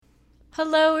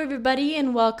Hello, everybody,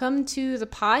 and welcome to the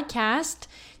podcast.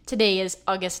 Today is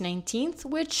August 19th,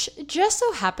 which just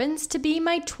so happens to be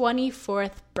my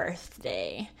 24th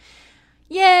birthday.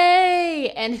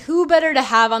 Yay! And who better to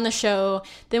have on the show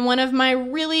than one of my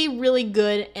really, really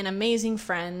good and amazing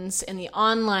friends in the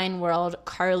online world,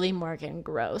 Carly Morgan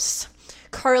Gross.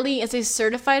 Carly is a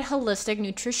certified holistic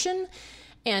nutrition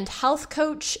and health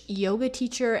coach, yoga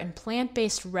teacher, and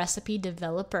plant-based recipe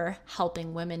developer,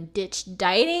 helping women ditch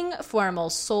dieting for a more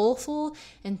soulful,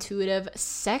 intuitive,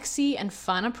 sexy, and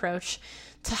fun approach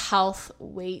to health,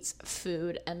 weight,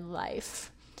 food, and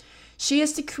life. She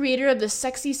is the creator of the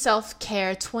Sexy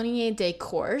Self-Care 28-day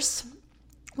course,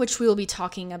 which we will be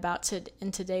talking about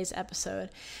in today's episode,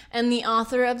 and the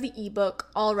author of the ebook,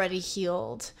 Already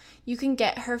Healed. You can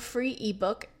get her free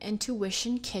ebook,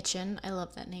 Intuition Kitchen, I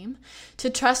love that name, to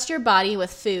trust your body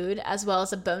with food, as well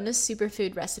as a bonus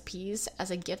superfood recipes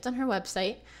as a gift on her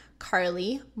website,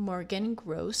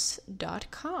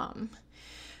 carlymorgangross.com.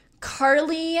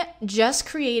 Carly just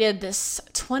created this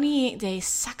 28-day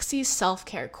sexy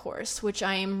self-care course, which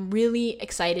I am really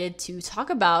excited to talk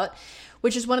about,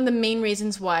 which is one of the main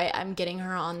reasons why I'm getting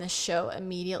her on this show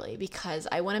immediately, because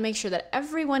I want to make sure that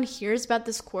everyone hears about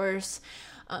this course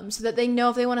so that they know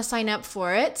if they want to sign up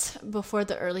for it before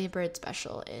the early bird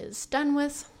special is done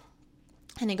with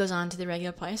and it goes on to the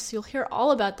regular price. You'll hear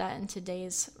all about that in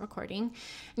today's recording.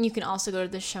 And you can also go to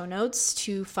the show notes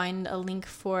to find a link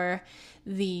for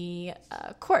the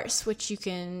course, which you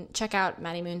can check out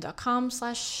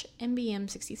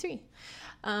maddiemoon.com/mbm63.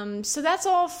 So that's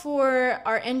all for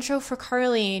our intro for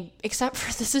Carly, except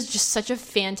for this is just such a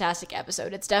fantastic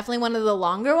episode. It's definitely one of the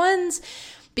longer ones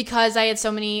because I had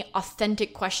so many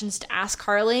authentic questions to ask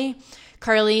Carly.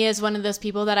 Carly is one of those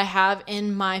people that I have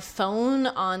in my phone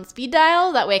on speed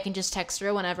dial. That way I can just text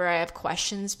her whenever I have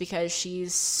questions because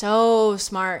she's so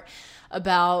smart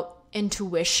about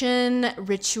intuition,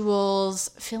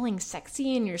 rituals, feeling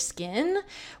sexy in your skin,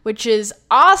 which is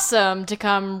awesome to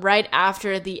come right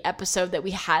after the episode that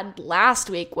we had last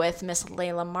week with Miss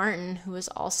Layla Martin, who is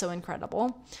also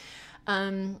incredible.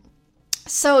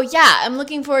 So yeah, I'm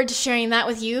looking forward to sharing that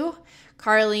with you.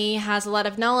 Carly has a lot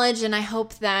of knowledge, and I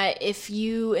hope that if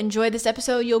you enjoy this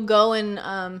episode, you'll go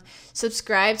and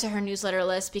subscribe to her newsletter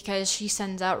list because she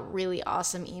sends out really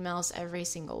awesome emails every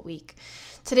single week.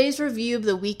 Today's review of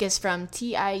the week is from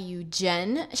TIU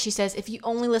Jen. She says, if you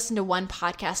only listen to one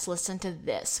podcast, listen to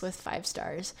this with 5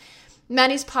 stars.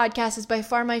 Maddie's podcast is by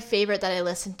far my favorite that I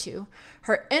listen to.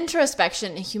 Her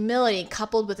introspection and humility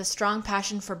coupled with a strong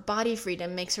passion for body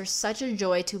freedom makes her such a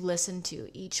joy to listen to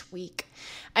each week.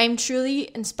 I am truly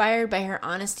inspired by her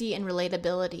honesty and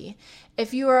relatability.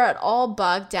 If you are at all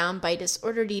bogged down by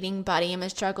disordered eating, body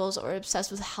image struggles, or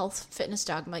obsessed with health fitness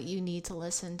dogma, you need to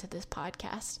listen to this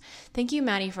podcast. Thank you,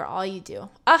 Maddie, for all you do.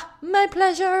 My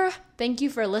pleasure. Thank you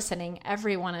for listening,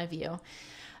 every one of you.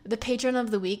 The patron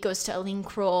of the week goes to Aline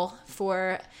Kroll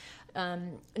for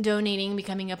donating,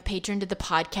 becoming a patron to the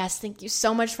podcast. Thank you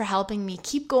so much for helping me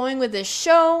keep going with this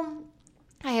show.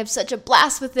 I have such a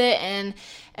blast with it, and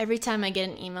every time I get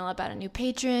an email about a new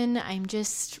patron, I'm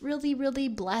just really, really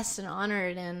blessed and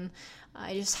honored, and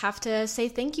I just have to say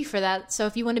thank you for that. So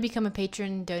if you want to become a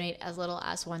patron, donate as little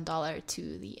as $1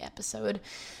 to the episode,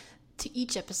 to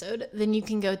each episode, then you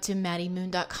can go to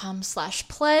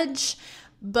maddiemoon.com/pledge.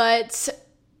 But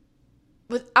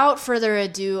without further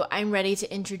ado, I'm ready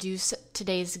to introduce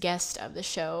today's guest of the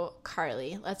show,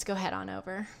 Carly. Let's go head on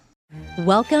over.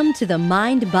 Welcome to the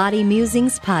Mind Body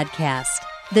Musings podcast,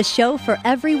 the show for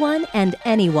everyone and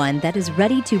anyone that is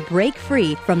ready to break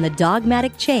free from the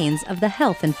dogmatic chains of the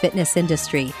health and fitness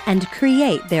industry and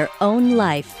create their own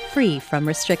life free from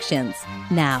restrictions.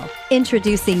 Now,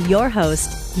 introducing your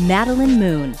host, Madeline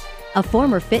Moon, a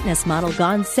former fitness model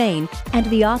gone sane and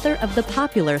the author of the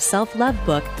popular self-love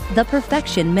book, The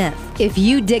Perfection Myth. If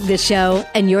you dig the show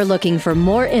and you're looking for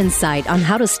more insight on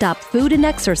how to stop food and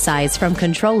exercise from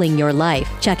controlling your life,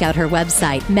 check out her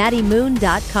website,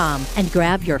 maddiemoon.com, and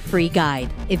grab your free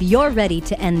guide. If you're ready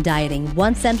to end dieting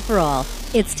once and for all,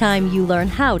 it's time you learn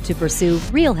how to pursue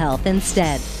real health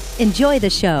instead. Enjoy the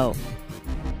show.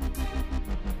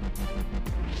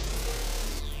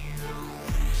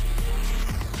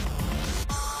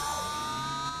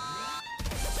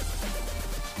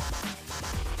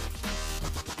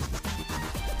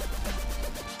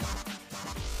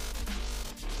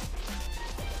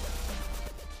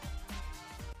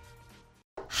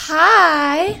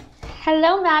 Hi.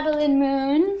 Hello, Madeline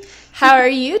Moon. How are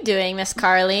you doing, Miss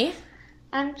Carly?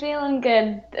 I'm feeling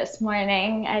good this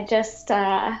morning. I just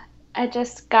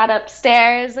got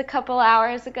upstairs a couple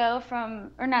hours ago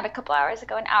an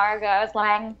hour ago. I was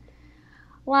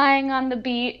lying on the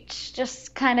beach,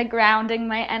 just kind of grounding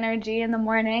my energy in the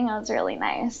morning. It was really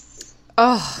nice.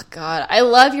 Oh God, I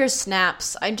love your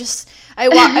snaps. I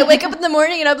wake up in the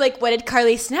morning and I'm like, what did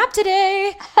Carly snap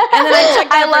today? And then I check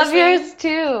that. I love yours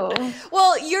too.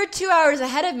 Well, you're 2 hours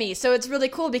ahead of me, so it's really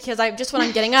cool because when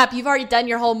I'm getting up, you've already done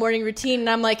your whole morning routine, and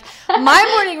I'm like,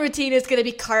 my morning routine is gonna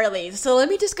be Carly's. So let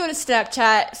me just go to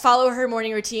Snapchat, follow her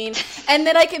morning routine, and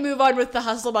then I can move on with the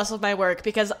hustle bustle of my work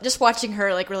because just watching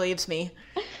her like relieves me.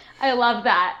 I love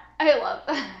that.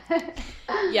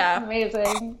 Yeah.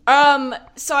 Amazing.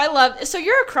 So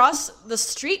you're across the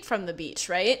street from the beach,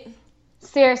 right?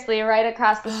 Seriously, right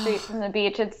across the street from the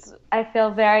beach. I feel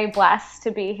very blessed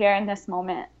to be here in this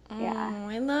moment. Yeah. Oh,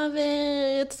 I love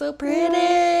it. It's so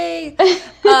pretty.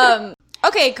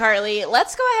 Okay, Carly,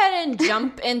 let's go ahead and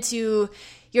jump into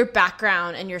your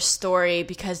background and your story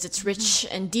because it's rich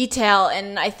in detail,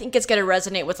 and I think it's going to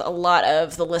resonate with a lot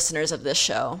of the listeners of this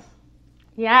show.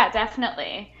 Yeah,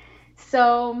 definitely.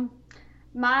 So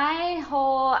my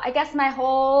whole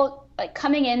like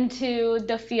coming into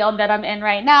the field that I'm in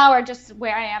right now, or just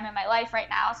where I am in my life right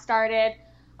now, started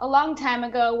a long time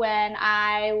ago when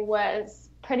I was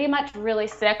pretty much really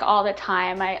sick all the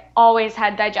time. I always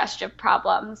had digestive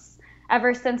problems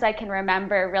ever since I can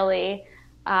remember, really.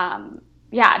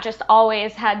 Just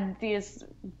always had these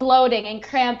bloating and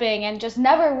cramping and just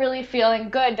never really feeling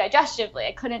good digestively.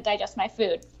 I couldn't digest my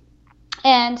food.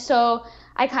 And so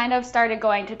I kind of started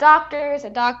going to doctors,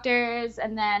 and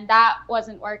then that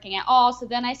wasn't working at all. So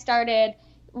then I started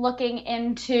looking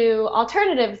into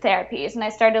alternative therapies, and I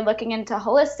started looking into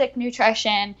holistic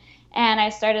nutrition, and I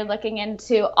started looking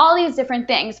into all these different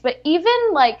things. But even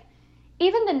the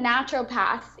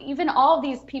naturopaths, even all of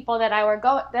these people that I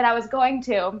was going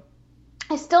to,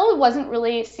 I still wasn't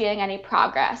really seeing any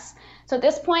progress. So at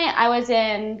this point, I was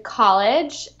in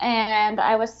college and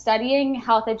I was studying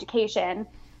health education.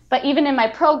 But even in my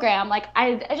program, like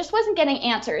I just wasn't getting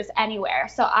answers anywhere.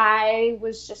 So I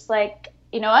was just like,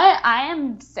 you know what? I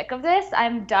am sick of this.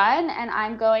 I'm done, and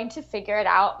I'm going to figure it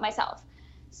out myself.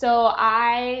 So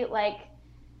I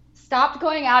stopped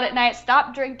going out at night,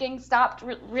 stopped drinking, stopped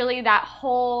really that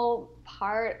whole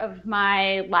part of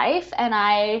my life, and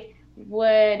I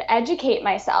would educate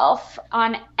myself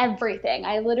on everything.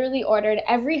 I literally ordered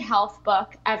every health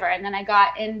book ever, and then I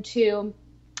got into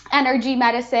energy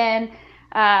medicine,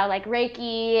 like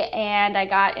Reiki, and I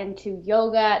got into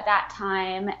yoga at that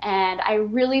time, and I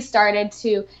really started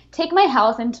to take my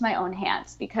health into my own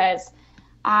hands because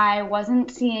I wasn't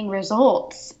seeing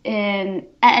results in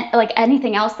like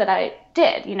anything else that I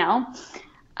did, you know?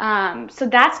 So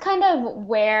that's kind of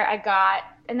where I got.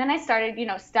 And then I started,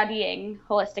 studying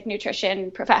holistic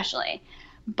nutrition professionally.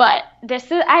 But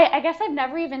I guess I've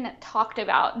never even talked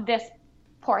about this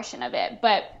portion of it.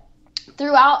 But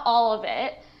throughout all of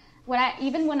it, when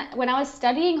I was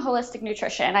studying holistic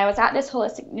nutrition, I was at this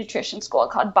holistic nutrition school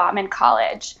called Bauman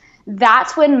College.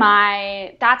 That's when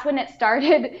it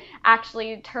started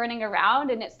actually turning around,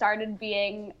 and it started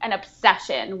being an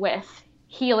obsession with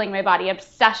healing my body,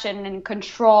 obsession and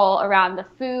control around the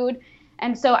food.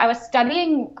 And so I was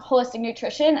studying holistic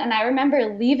nutrition, and I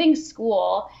remember leaving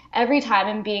school every time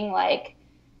and being like,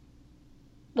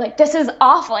 this is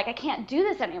awful. Like, I can't do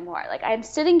this anymore. Like, I'm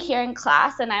sitting here in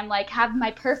class, and I'm like, have my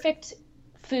perfect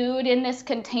food in this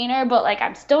container, but like,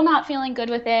 I'm still not feeling good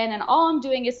within. And all I'm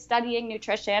doing is studying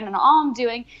nutrition, and all I'm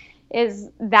doing is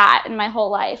that in my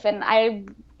whole life. And I,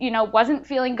 wasn't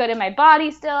feeling good in my body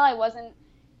still. I wasn't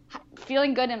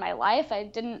feeling good in my life. I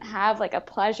didn't have like a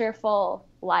pleasureful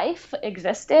life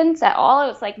existence at all. It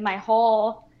was like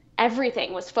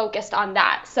everything was focused on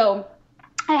that. So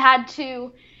I had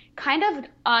to kind of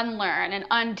unlearn and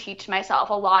unteach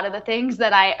myself a lot of the things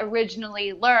that I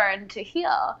originally learned to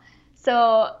heal.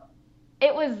 So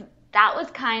that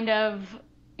was kind of,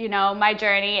 my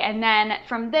journey. And then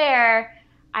from there,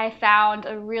 I found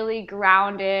a really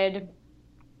grounded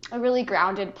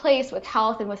place with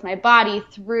health and with my body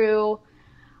through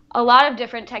a lot of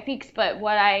different techniques, but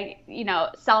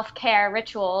self-care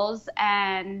rituals,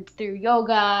 and through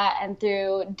yoga and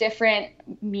through different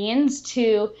means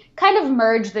to kind of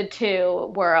merge the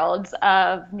two worlds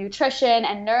of nutrition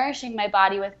and nourishing my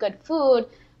body with good food,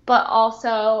 but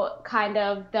also kind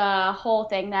of the whole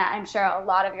thing that I'm sure a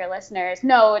lot of your listeners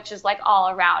know, which is like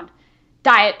all around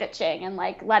diet ditching and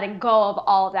like letting go of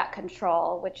all of that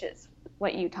control, which is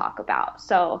what you talk about.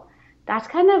 So that's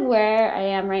kind of where I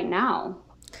am right now.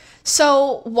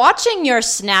 So watching your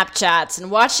Snapchats and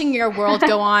watching your world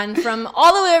go on from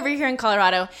all the way over here in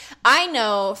Colorado, I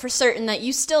know for certain that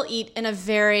you still eat in a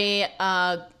very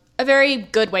a very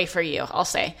good way for you, I'll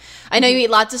say. I know you eat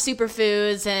lots of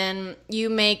superfoods and you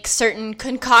make certain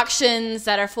concoctions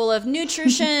that are full of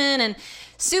nutrition and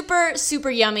super, super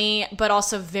yummy, but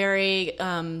also very,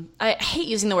 I hate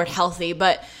using the word healthy,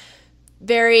 but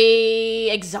very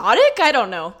exotic? I don't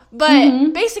know.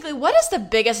 But basically, what is the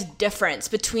biggest difference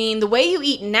between the way you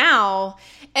eat now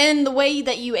and the way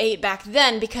that you ate back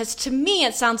then? Because to me,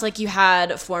 it sounds like you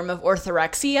had a form of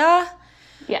orthorexia.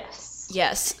 Yes.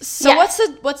 So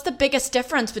what's the biggest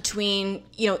difference between,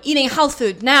 eating health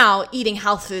food now, eating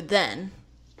health food then?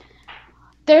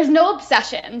 There's no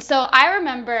obsession. So I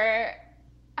remember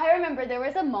there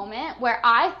was a moment where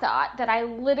I thought that I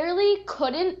literally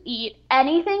couldn't eat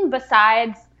anything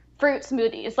besides fruit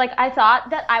smoothies. Like, I thought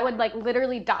that I would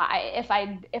literally die if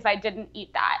I didn't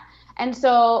eat that. And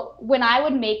so when I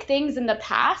would make things in the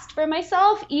past for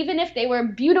myself, even if they were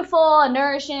beautiful and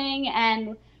nourishing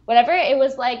and whatever, it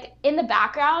was in the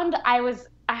background, I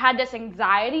had this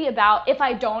anxiety about, if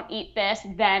I don't eat this,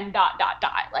 then ...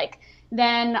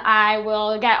 then I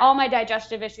will get all my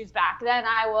digestive issues back. Then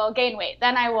I will gain weight.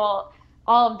 Then I will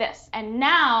all of this. And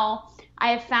now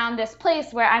I have found this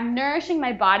place where I'm nourishing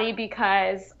my body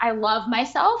because I love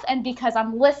myself and because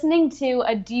I'm listening to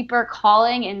a deeper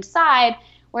calling inside,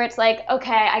 where it's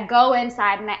okay, I go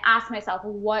inside and I ask myself,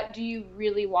 what do you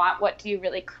really want? What do you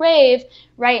really crave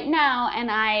right now? And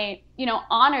I,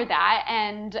 honor that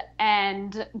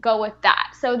and go with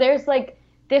that. So there's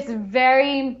this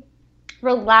very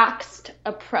relaxed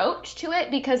approach to it,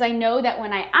 because I know that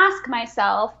when I ask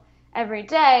myself every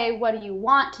day, what do you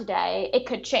want today? It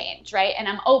could change, right? And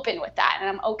I'm open with that, and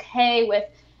I'm okay with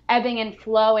ebbing and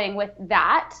flowing with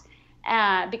that,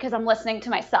 because I'm listening to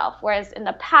myself. Whereas in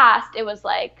the past, it was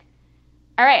all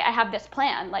right, I have this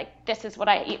plan. This is what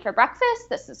I eat for breakfast.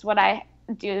 This is what I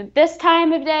do this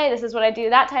time of day. This is what I do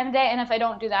that time of day. And if I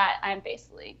don't do that, I'm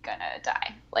basically gonna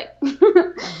die.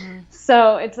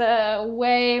 So it's a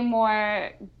way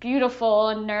more beautiful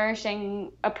and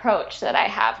nourishing approach that I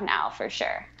have now, for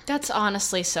sure. That's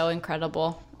honestly so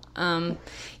incredible.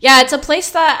 It's a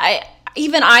place that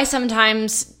I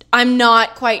sometimes, I'm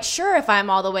not quite sure if I'm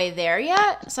all the way there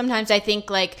yet. Sometimes I think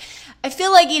I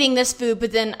feel like eating this food,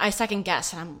 but then I second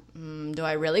guess. And do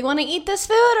I really want to eat this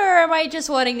food, or am I just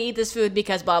wanting to eat this food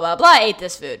because blah, blah, blah, I ate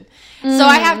this food? So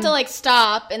I have to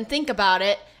stop and think about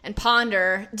it and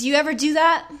ponder. Do you ever do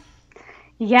that?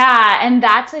 Yeah, and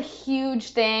that's a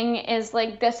huge thing, is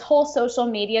this whole social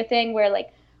media thing where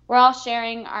we're all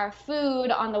sharing our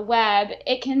food on the web.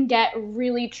 It can get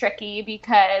really tricky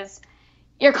because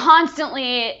you're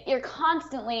constantly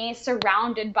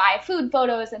surrounded by food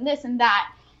photos and this and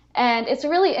that. And it's a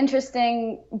really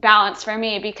interesting balance for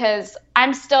me, because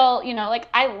I'm still,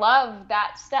 I love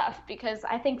that stuff, because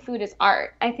I think food is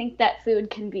art. I think that food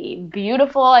can be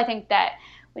beautiful. I think that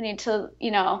we need to,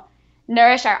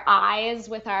 nourish our eyes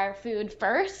with our food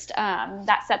first.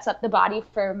 That sets up the body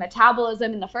for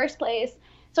metabolism in the first place.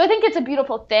 So I think it's a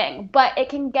beautiful thing, but it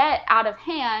can get out of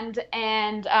hand.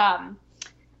 And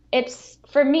it's,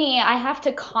 for me, I have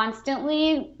to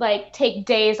constantly take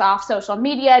days off social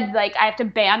media. I have to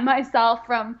ban myself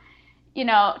from,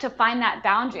 to find that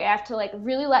boundary. I have to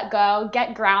really let go,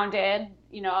 get grounded.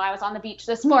 I was on the beach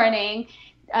this morning,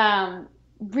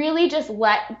 really just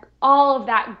let all of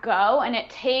that go. And it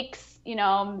takes,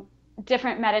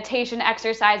 different meditation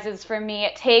exercises for me.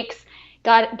 It takes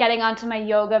getting onto my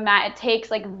yoga mat. It takes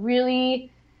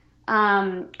really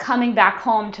coming back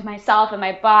home to myself and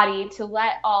my body to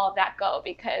let all of that go,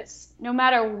 because no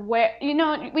matter where,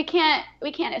 we can't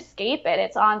escape it.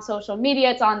 It's on social media,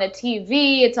 it's on the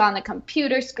TV, it's on the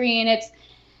computer screen, it's,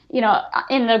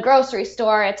 in the grocery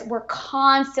store. We're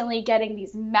constantly getting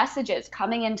these messages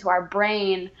coming into our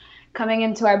brain, coming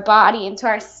into our body, into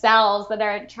our cells, that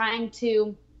are trying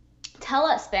to tell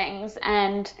us things.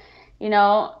 And, we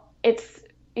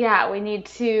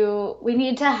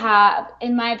need to have,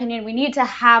 in my opinion, we need to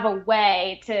have a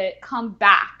way to come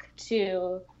back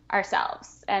to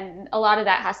ourselves. And a lot of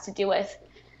that has to do with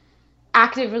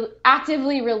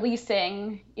actively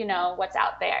releasing, what's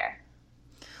out there.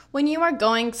 When you are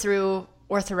going through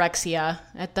orthorexia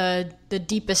at the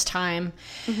deepest time,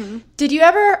 did you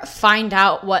ever find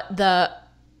out what the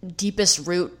deepest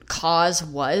root cause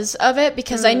was of it?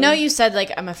 Because I know you said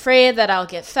I'm afraid that I'll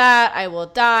get fat, I will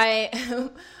die.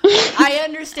 I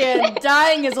understand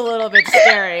dying is a little bit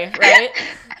scary, right?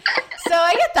 So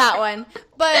I get that one.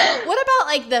 But what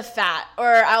about the fat,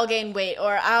 or I'll gain weight,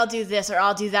 or I'll do this, or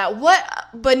I'll do that? What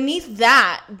beneath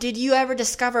that, did you ever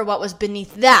discover what was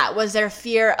beneath that? Was there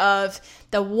fear of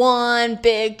the one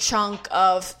big chunk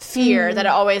of fear that it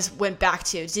always went back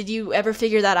to? Did you ever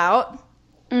figure that out?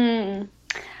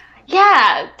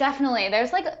 Yeah, definitely.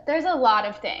 There's a lot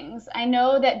of things. I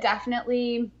know that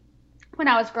definitely when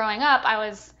I was growing up, I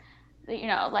was,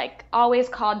 like always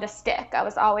called the stick. I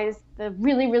was always the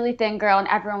really, really thin girl, and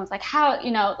everyone was like, "How,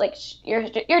 like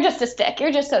you're just a stick.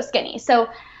 You're just so skinny." So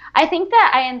I think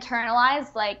that I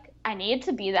internalized like I need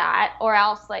to be that, or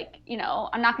else like,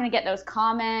 I'm not going to get those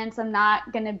comments. I'm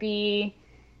not going to be,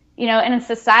 in a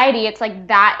society, it's like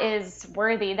that is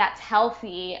worthy, that's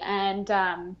healthy, and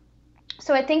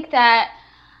so I think that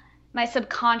my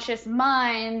subconscious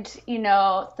mind,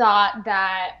 thought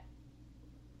that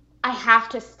I have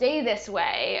to stay this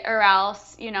way or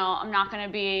else, I'm not going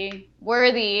to be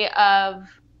worthy of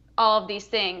all of these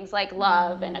things like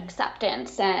love and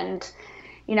acceptance and,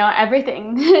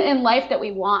 everything in life that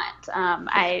we want.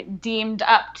 I deemed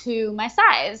up to my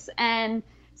size. And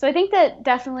so I think that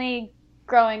definitely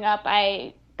growing up,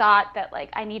 I thought that like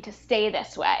I need to stay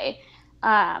this way.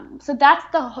 So that's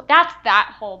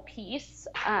that whole piece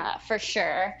for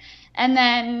sure. And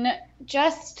then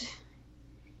just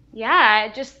yeah,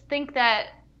 I just think that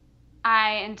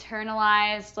I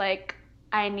internalized like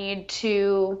I need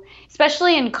to,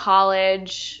 especially in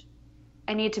college,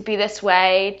 I need to be this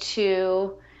way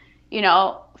to,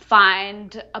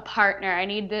 find a partner. I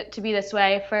need to be this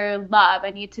way for love. I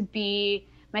need to be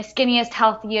my skinniest,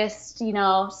 healthiest,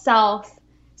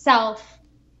 self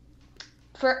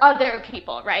for other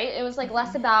people, right? It was like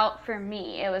less about for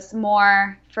me. It was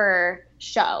more for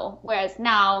show. Whereas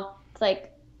now it's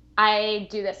like I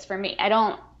do this for me. I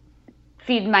don't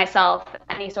feed myself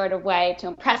any sort of way to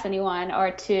impress anyone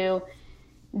or to,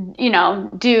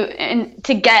 do and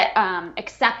to get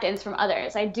acceptance from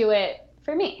others. I do it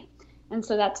for me. And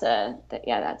so that's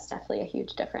definitely a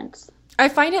huge difference. I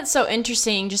find it so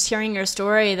interesting just hearing your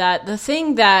story that the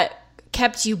thing that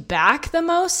kept you back the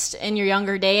most in your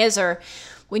younger days or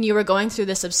when you were going through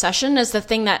this obsession is the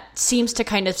thing that seems to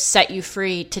kind of set you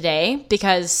free today,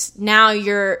 because now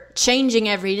you're changing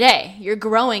every day. You're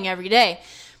growing every day.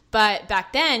 But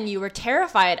back then you were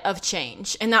terrified of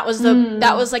change. And that was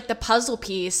that was like the puzzle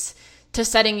piece to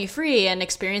setting you free and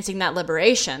experiencing that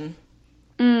liberation.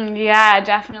 Yeah,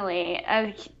 definitely.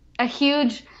 A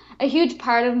huge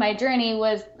part of my journey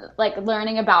was like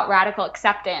learning about radical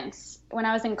acceptance. When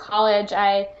I was in college,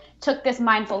 I took this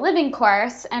mindful living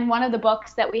course, and one of the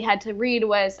books that we had to read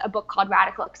was a book called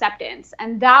Radical Acceptance.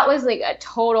 And that was like a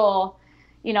total,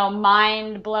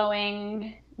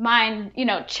 mind-blowing,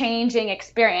 changing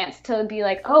experience to be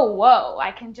like, oh, whoa,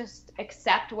 I can just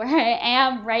accept where I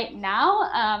am right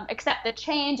now, accept the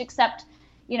change, accept,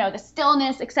 the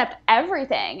stillness, accept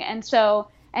everything. And so,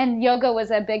 and yoga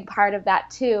was a big part of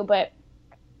that too. But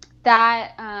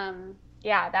that,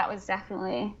 that was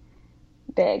definitely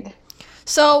big.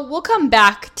 So we'll come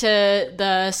back to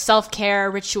the self-care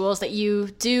rituals that you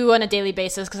do on a daily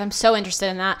basis because I'm so interested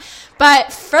in that.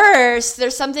 But first,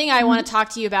 there's something I want to talk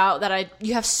to you about that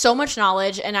you have so much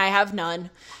knowledge and I have none.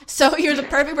 So you're the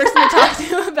perfect person to talk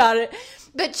to about it.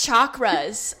 But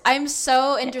chakras. I'm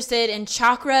so interested in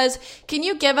chakras. Can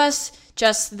you give us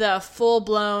just the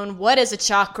full-blown what is a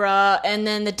chakra and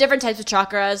then the different types of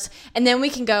chakras, and then we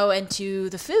can go into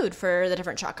the food for the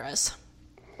different chakras?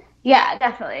 Yeah,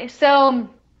 definitely. So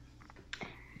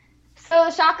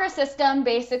the chakra system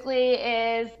basically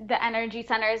is the energy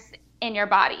centers in your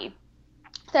body.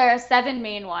 There are 7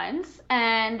 main ones,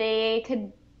 and they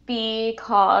could be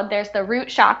called, there's the root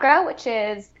chakra, which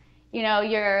is,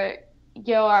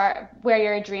 where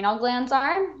your adrenal glands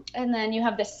are. And then you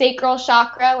have the sacral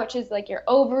chakra, which is like your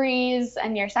ovaries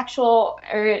and your sexual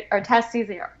or testes,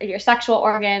 your sexual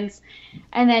organs.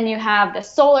 And then you have the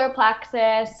solar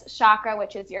plexus chakra,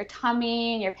 which is your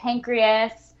tummy and your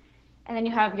pancreas. And then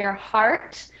you have your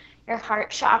heart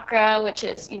chakra, which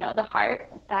is, the heart,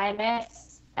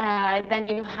 thymus. Then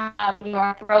you have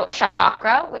your throat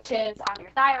chakra, which is on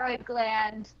your thyroid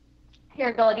gland, your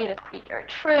ability to speak your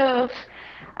truth.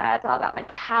 It's all about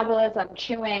metabolism,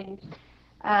 chewing.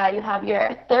 You have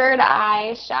your third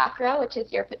eye chakra, which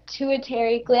is your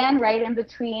pituitary gland right in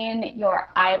between your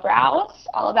eyebrows,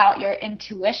 all about your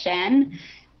intuition.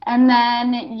 And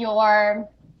then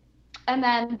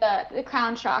the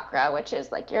crown chakra, which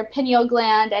is like your pineal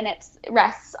gland, and it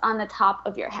rests on the top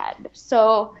of your head.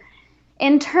 So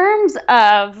in terms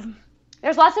of,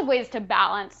 there's lots of ways to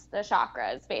balance the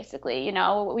chakras, basically.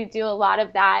 We do a lot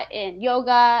of that in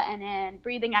yoga and in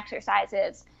breathing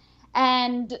exercises.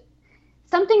 And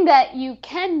something that you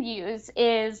can use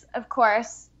is, of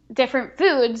course, different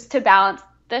foods to balance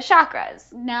the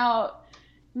chakras. Now,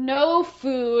 no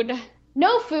food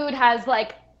has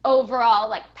like overall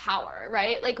like power,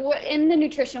 right? Like in the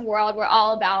nutrition world, we're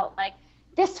all about like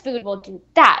this food will do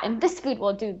that and this food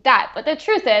will do that. But the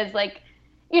truth is like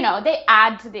they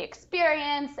add to the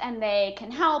experience and they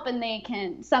can help,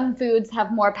 and some foods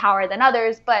have more power than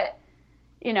others, but,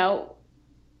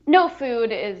 no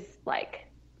food is like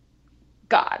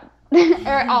God,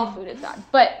 or all food is God,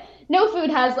 but no food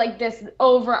has like this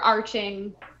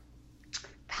overarching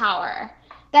power.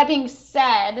 That being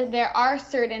said, there are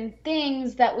certain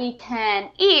things that we can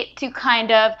eat to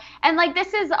kind of, and like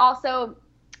this is also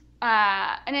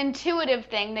an intuitive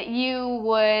thing that you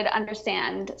would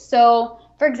understand. So,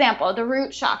 for example, the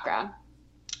root chakra,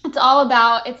 it's all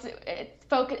about,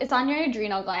 it's on your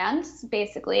adrenal glands,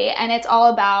 basically, and it's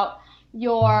all about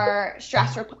your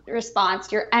stress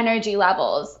response, your energy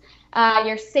levels,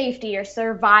 your safety, your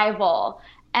survival.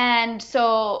 And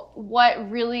so what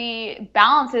really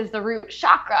balances the root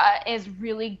chakra is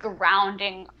really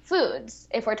grounding foods,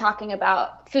 if we're talking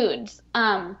about foods.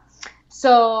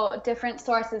 So different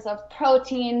sources of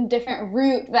protein, different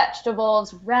root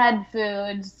vegetables, red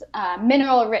foods,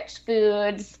 mineral-rich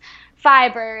foods,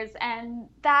 fibers, and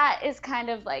that is kind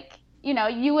of like,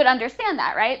 you would understand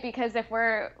that, right? Because if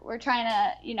we're trying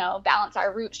to, balance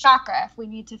our root chakra, if we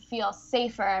need to feel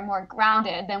safer and more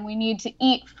grounded, then we need to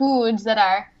eat foods that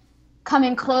are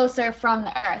coming closer from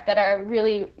the earth, that are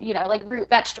really, like root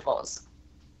vegetables.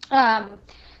 And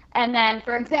then,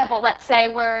 for example, let's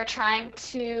say we're trying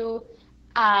to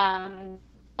go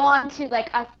on to like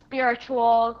a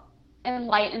spiritual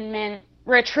enlightenment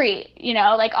retreat,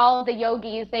 like all of the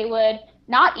yogis, they would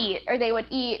not eat, or they would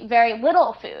eat very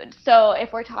little food. So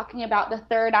if we're talking about the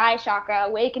third eye chakra,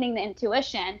 awakening the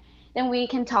intuition, then we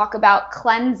can talk about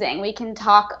cleansing. We can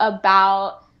talk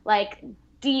about like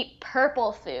deep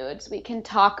purple foods. We can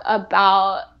talk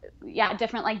about,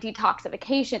 different like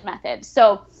detoxification methods.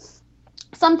 So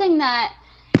something that,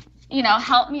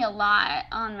 helped me a lot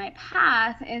on my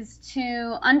path is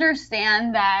to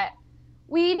understand that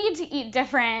we need to eat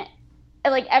different,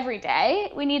 like every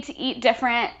day. We need to eat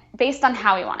different based on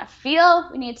how we want to feel.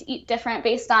 We need to eat different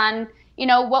based on,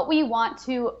 what we want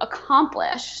to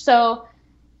accomplish. So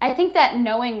I think that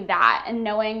knowing that, and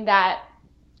knowing that,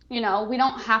 we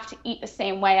don't have to eat the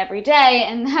same way every day,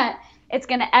 and that it's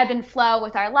going to ebb and flow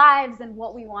with our lives and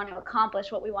what we want to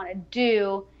accomplish, what we want to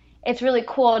do. It's really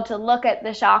cool to look at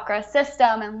the chakra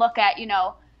system and look at,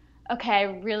 okay, I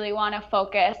really want to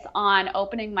focus on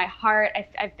opening my heart.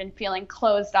 I've been feeling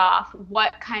closed off.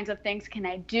 What kinds of things can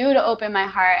I do to open my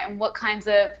heart? And what kinds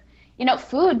of,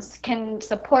 foods can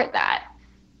support that?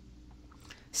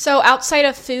 So outside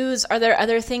of foods, are there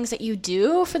other things that you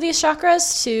do for these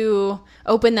chakras to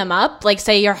open them up? Like,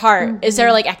 say, your heart. Mm-hmm. Is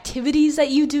there like activities that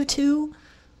you do too?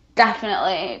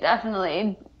 Definitely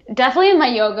in my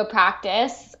yoga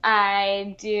practice,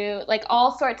 I do like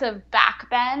all sorts of back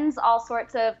bends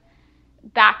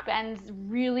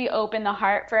really open the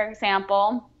heart, for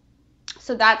example.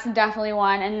 So that's definitely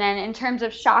one. And then in terms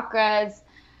of chakras,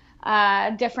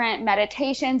 different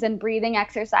meditations and breathing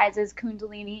exercises,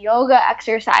 Kundalini yoga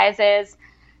exercises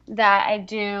that I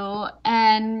do.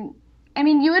 And I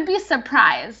mean, you would be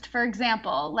surprised, for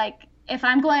example, like if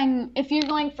you're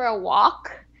going for a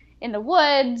walk in the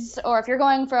woods, or if you're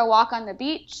going for a walk on the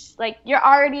beach, like you're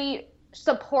already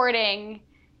supporting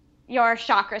your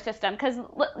chakra system, because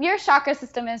your chakra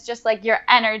system is just like your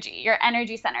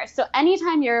energy center. So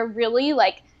anytime you're really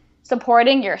like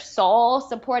supporting your soul,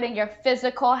 supporting your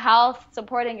physical health,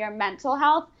 supporting your mental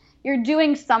health, you're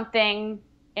doing something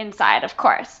inside, of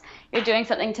course. You're doing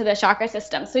something to the chakra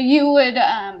system. So you would,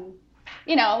 I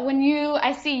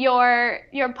see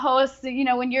your posts,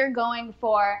 when you're going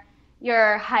for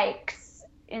your hikes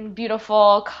in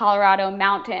beautiful Colorado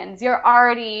mountains, you're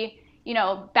already,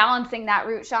 balancing that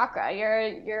root chakra.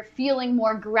 You're feeling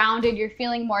more grounded. You're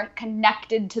feeling more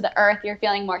connected to the earth. You're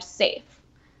feeling more safe.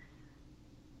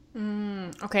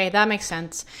 Okay, that makes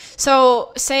sense.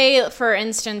 So say, for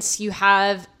instance, you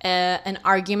have an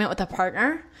argument with a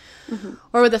partner, mm-hmm.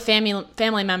 or with a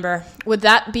family member. Would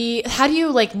that be, how do you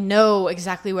like know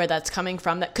exactly where that's coming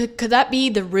from? That could that be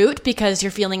the root because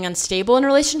you're feeling unstable in a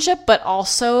relationship, but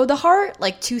also the heart,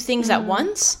 like two things mm-hmm. at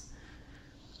once?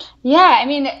 Yeah, I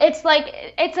mean, it's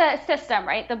a system,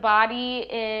 right? The body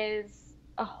is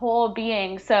a whole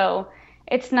being. So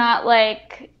it's not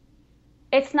like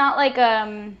it's not like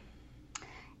a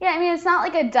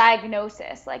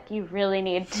diagnosis, like you really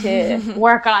need to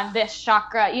work on this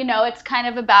chakra. It's kind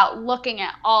of about looking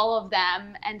at all of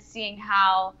them and seeing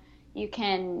how they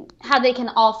can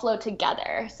all flow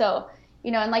together. So,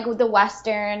 and like with the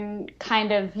Western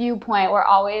kind of viewpoint, we're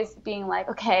always being like,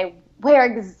 okay, where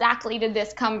exactly did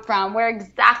this come from? Where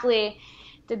exactly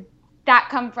did that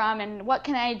come from? And what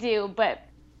can I do? But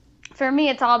for me,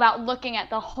 it's all about looking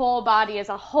at the whole body as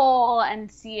a whole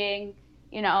and seeing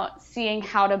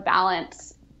how to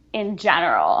balance in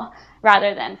general,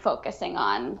 rather than focusing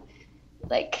on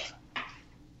like,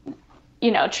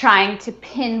 you know, trying to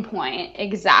pinpoint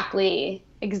exactly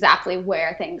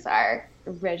where things are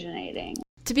originating.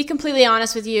 To be completely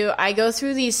honest with you, I go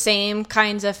through these same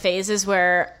kinds of phases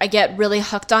where I get really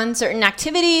hooked on certain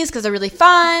activities because they're really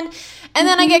fun. And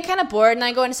then I get kind of bored and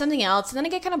I go into something else and then I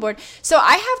get kind of bored. So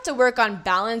I have to work on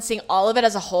balancing all of it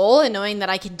as a whole and knowing that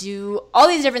I can do all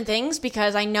these different things,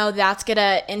 because I know that's going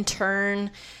to in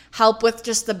turn help with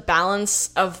just the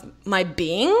balance of my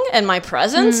being and my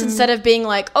presence, instead of being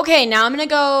like, okay, now I'm going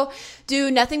to go do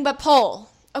nothing but pole.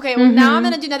 Okay, well, now I'm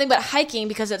going to do nothing but hiking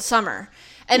because it's summer.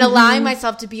 And allowing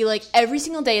myself to be like, every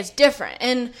single day is different.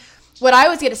 And what I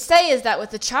was going to say is that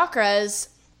with the chakras,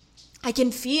 I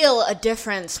can feel a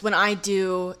difference when I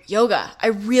do yoga. I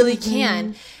really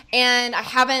can. And I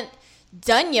haven't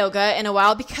done yoga in a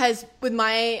while because with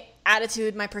my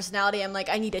attitude, my personality, I'm like,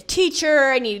 I need a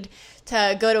teacher. I need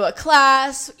to go to a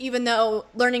class. Even though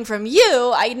learning from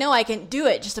you, I know I can do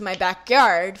it just in my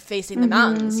backyard facing the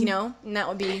mountains, you know? And that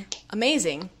would be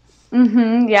amazing.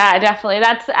 Yeah, definitely.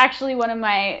 That's actually one of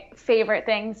my favorite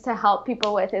things to help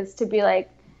people with, is to be like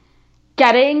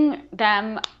getting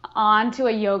them onto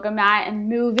a yoga mat and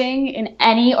moving in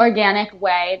any organic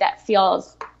way that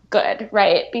feels good,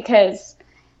 right? Because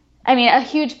I mean, a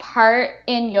huge part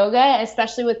in yoga,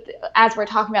 especially with, as we're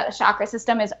talking about the chakra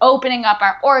system, is opening up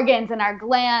our organs and our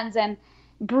glands and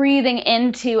breathing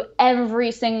into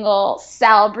every single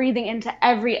cell, breathing into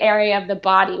every area of the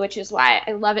body, which is why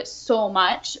I love it so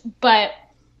much. But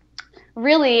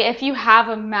really, if you have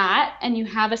a mat and you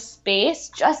have a space,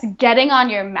 just getting on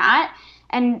your mat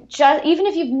and just, even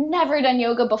if you've never done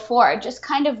yoga before, just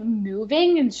kind of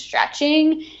moving and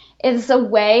stretching is a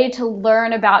way to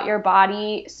learn about your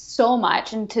body so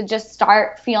much and to just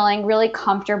start feeling really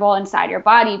comfortable inside your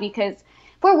body. Because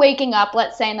if we're waking up,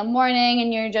 let's say in the morning,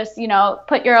 and you're just, you know,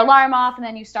 put your alarm off and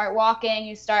then you start walking,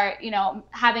 you start, you know,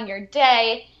 having your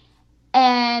day,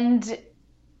 and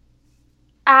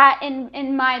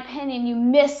in my opinion, you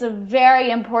miss a very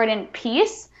important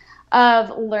piece of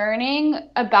learning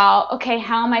about, okay,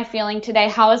 how am I feeling today?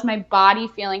 How is my body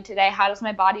feeling today? How does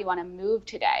my body want to move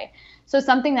today? So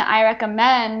something that I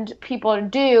recommend people to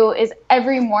do is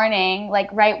every morning, like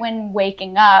right when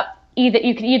waking up, either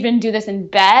you can even do this in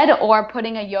bed or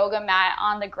putting a yoga mat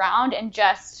on the ground and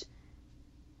just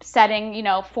setting, you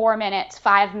know, 4 minutes,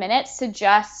 5 minutes to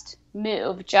just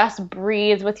move, just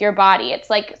breathe with your body. It's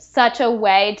like such a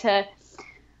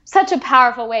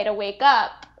powerful way to wake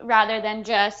up, rather than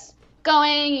just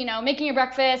going, you know, making your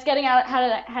breakfast, heading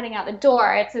out the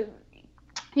door. It's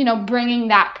you know, bringing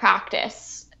that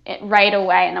practice right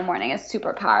away in the morning is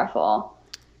super powerful.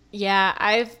 Yeah,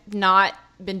 I've not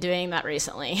been doing that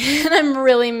recently and I'm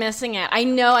really missing it. I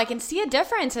know I can see a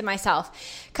difference in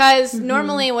myself, because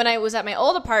normally when I was at my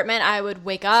old apartment, I would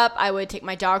wake up, I would take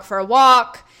my dog for a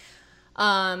walk,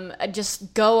 I'd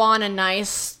just go on a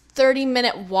nice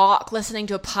 30-minute walk listening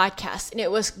to a podcast, and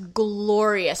it was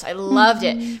glorious. I loved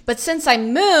it. But since I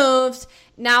moved,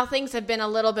 now things have been a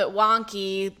little bit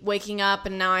wonky, waking up,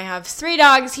 and now I have 3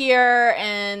 dogs here,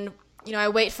 and you know, I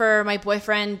wait for my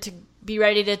boyfriend to be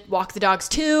ready to walk the dogs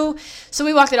too. So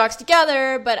we walk the dogs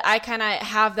together, but I kind of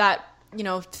have that, you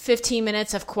know, 15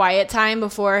 minutes of quiet time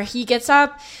before he gets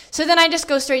up. So then I just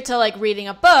go straight to like reading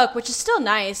a book, which is still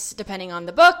nice depending on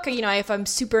the book, you know, if I'm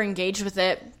super engaged with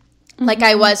it, like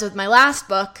I was with my last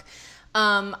book.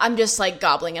 I'm just like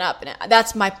gobbling it up, and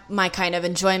that's my kind of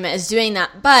enjoyment, is doing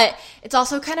that. But it's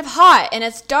also kind of hot and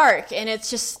it's dark and it's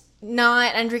just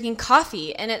not, I'm drinking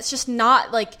coffee and it's just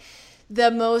not like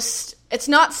it's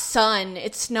not sun,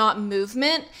 it's not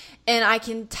movement. And I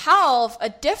can tell a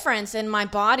difference in my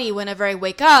body whenever I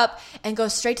wake up and go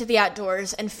straight to the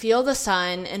outdoors and feel the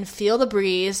sun and feel the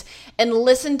breeze and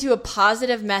listen to a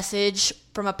positive message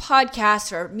from a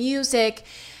podcast or music.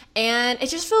 And it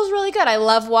just feels really good. I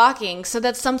love walking. So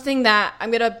that's something that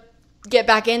I'm going to get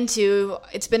back into.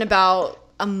 It's been about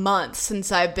a month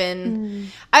since I've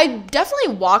been, I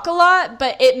definitely walk a lot,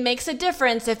 but it makes a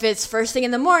difference if it's first thing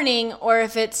in the morning or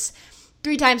if it's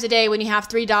 3 times a day when you have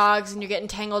 3 dogs and you're getting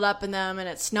tangled up in them and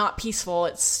it's not peaceful.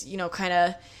 It's, you know, kind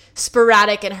of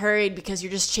sporadic and hurried because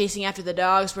you're just chasing after the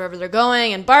dogs wherever they're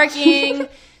going and barking,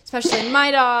 especially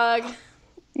my dog.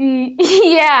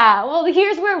 Yeah, well,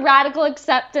 here's where radical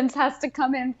acceptance has to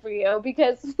come in for you,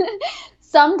 because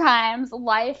sometimes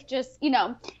life just, you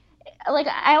know, like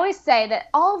I always say that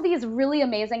all of these really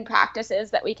amazing practices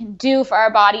that we can do for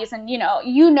our bodies, and, you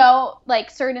know,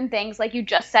 like certain things, like you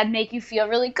just said, make you feel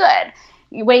really good.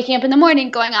 You're waking up in the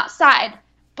morning, going outside.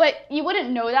 but you wouldn't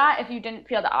know that if you didn't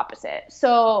feel the opposite.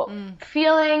 So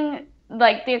feeling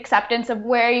like the acceptance of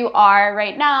where you are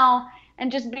right now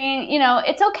and just being,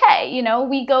 it's okay.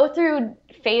 We go through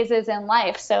phases in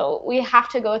life. So we have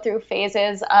to go through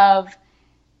phases of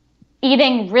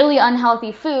eating really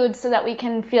unhealthy foods so that we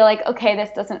can feel like, okay, this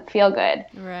doesn't feel good.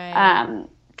 Right.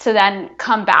 To then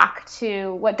come back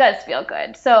to what does feel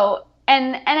good. So,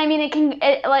 and I mean,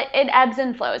 it ebbs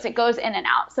and flows. It goes in and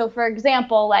out. So for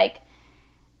example, like,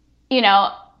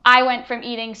 I went from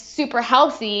eating super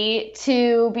healthy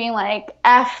to being like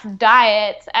F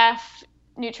diets, F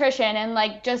nutrition, and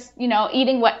like just,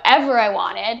 eating whatever I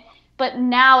wanted. But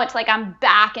now it's like I'm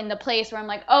back in the place where I'm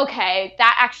like, okay,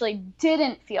 that actually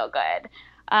didn't feel good.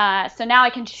 So now I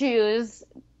can choose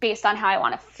based on how I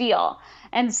want to feel.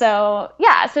 And so,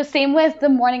 yeah, so same with the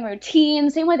morning routine,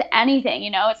 same with anything,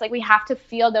 it's like we have to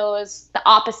feel the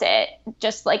opposite,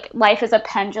 just like life is a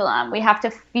pendulum. We have to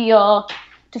feel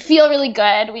really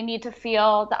good. We need to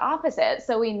feel the opposite.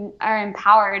 So we are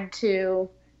empowered to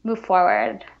move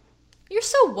forward. You're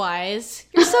so wise.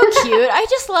 You're so cute. I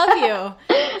just love you.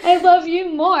 I love you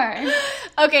more.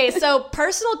 Okay, so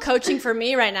personal coaching for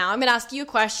me right now. I'm going to ask you a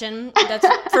question that's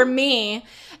for me.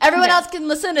 Everyone else can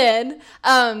listen in.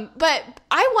 But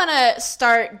I want to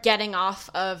start getting off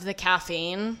of the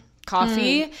caffeine,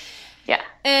 coffee. Yeah.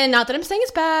 And not that I'm saying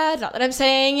it's bad. Not that I'm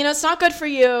saying, it's not good for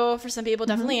you. For some people, it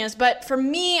definitely is. But for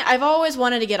me, I've always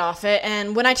wanted to get off it.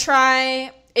 And when I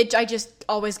try it, I just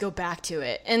always go back to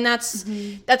it. And that's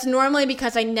normally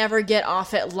because I never get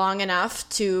off it long enough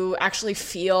to actually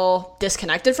feel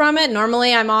disconnected from it.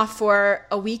 Normally I'm off for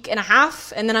a week and a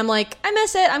half and then I'm like, I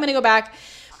miss it. I'm going to go back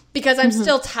because I'm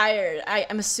still tired.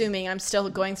 I'm assuming I'm still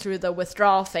going through the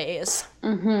withdrawal phase.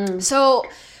 So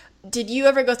did you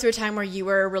ever go through a time where you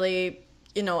were really,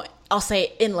 I'll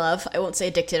say in love, I won't say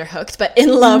addicted or hooked, but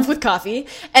in love with coffee,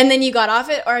 and then you got off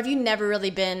it? Or have you never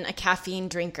really been a caffeine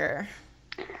drinker?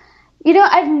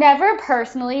 I've never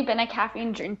personally been a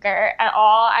caffeine drinker at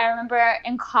all. I remember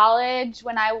in college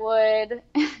when I would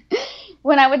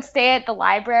stay at the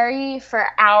library for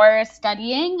hours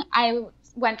studying, I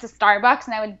went to Starbucks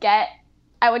and I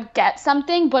would get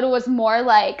something, but it was more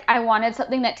like I wanted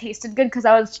something that tasted good because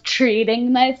I was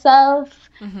treating myself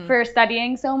for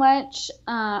studying so much.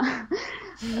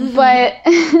 But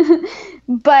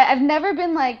I've never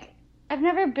been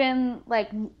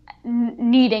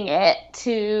needing it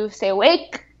to stay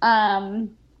awake.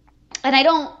 And I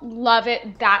don't love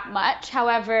it that much.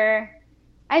 However,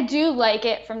 I do like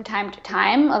it from time to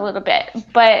time a little bit.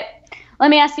 But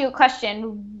let me ask you a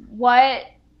question. What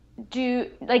do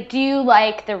you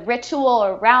like the ritual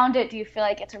around it? Do you feel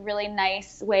like it's a really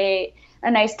nice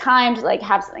time to like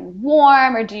have something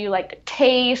warm, or do you like the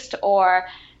taste, or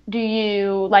do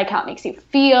you like how it makes you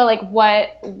feel? Like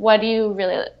what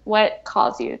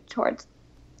calls you towards?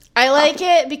 I like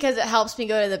it because it helps me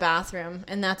go to the bathroom,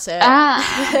 and that's it.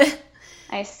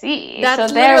 I see. That's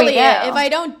so there literally we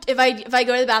go. it. If I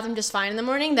go to the bathroom just fine in the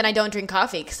morning, then I don't drink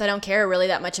coffee because I don't care really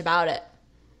that much about it.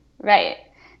 Right.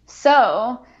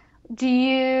 So, do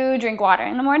you drink water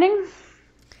in the morning?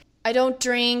 I don't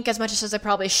drink as much as I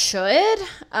probably should.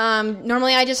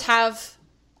 Normally, I just have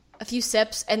a few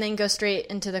sips and then go straight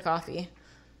into the coffee.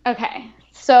 Okay.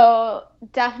 So,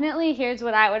 definitely here's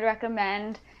what I would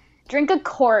recommend. Drink a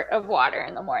quart of water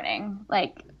in the morning,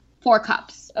 like 4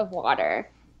 cups of water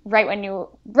right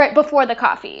before the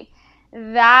coffee.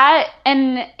 That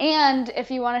and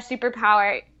if you want to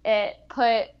superpower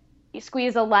it, you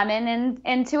squeeze a lemon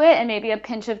into it and maybe a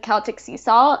pinch of Celtic sea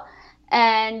salt,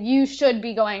 and you should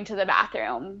be going to the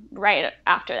bathroom right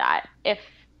after that if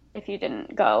you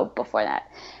didn't go before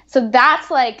that. So that's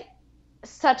like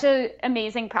such an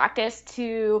amazing practice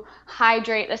to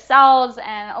hydrate the cells.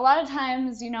 And a lot of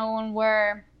times, when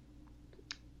we're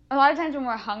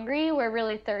hungry, we're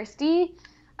really thirsty.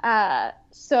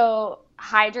 So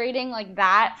hydrating like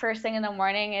that first thing in the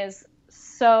morning is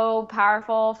so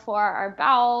powerful for our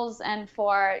bowels and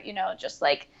for, just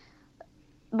like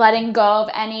letting go of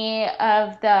any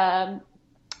of the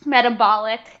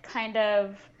metabolic kind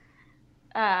of,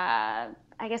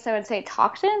 I guess I would say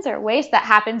toxins or waste that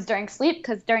happens during sleep,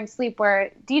 because during sleep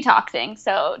we're detoxing.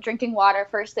 So drinking water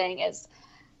first thing is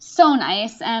so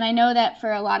nice. And I know that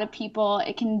for a lot of people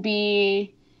it can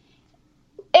be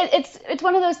it's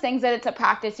one of those things that it's a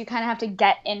practice. You kind of have to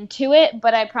get into it,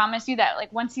 but I promise you that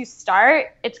like once you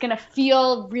start, it's going to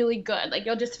feel really good. Like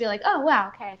you'll just feel like, oh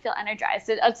wow, okay, I feel energized.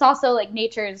 It's also like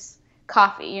nature's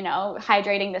coffee,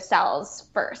 hydrating the cells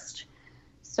first.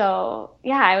 So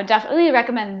yeah, I would definitely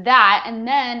recommend that. And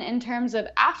then in terms of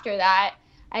after that,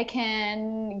 I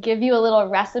can give you a little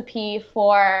recipe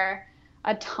for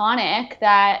a tonic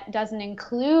that doesn't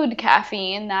include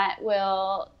caffeine that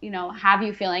will, have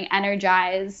you feeling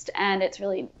energized, and it's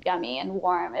really yummy and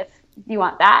warm if you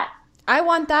want that. I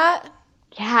want that.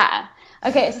 Yeah.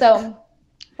 Okay, so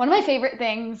one of my favorite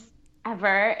things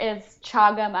ever is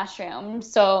chaga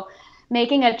mushrooms. So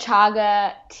making a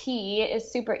chaga tea is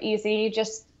super easy.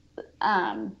 Just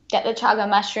get the chaga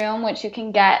mushroom, which you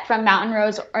can get from Mountain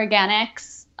Rose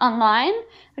Organics online,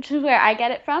 which is where I get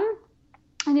it from.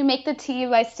 And you make the tea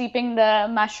by steeping the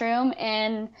mushroom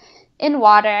in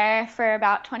water for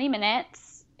about 20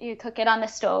 minutes. You cook it on the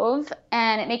stove,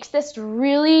 and it makes this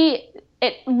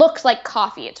it looks like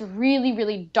coffee. It's really,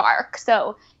 really dark.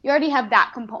 So you already have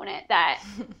that component that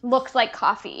looks like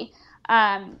coffee.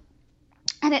 And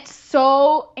it's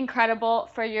so incredible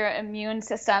for your immune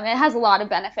system. It has a lot of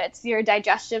benefits, your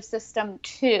digestive system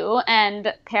too,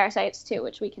 and parasites too,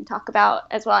 which we can talk about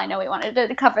as well. I know we wanted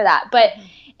to cover that, but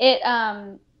it's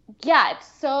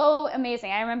so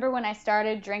amazing. I remember when I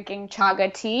started drinking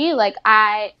chaga tea,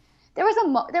 there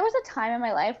was a time in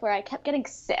my life where I kept getting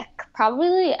sick.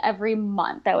 Probably every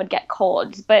month I would get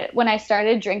colds. But when I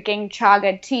started drinking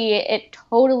chaga tea, it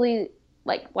totally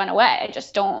went away.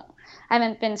 I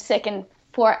haven't been sick in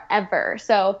forever.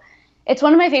 So it's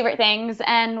one of my favorite things.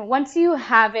 And once you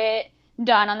have it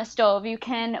done on the stove, you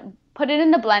can put it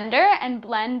in the blender and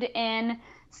blend in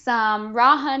some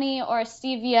raw honey or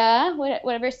stevia,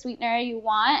 whatever sweetener you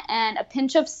want, and a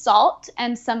pinch of salt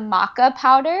and some maca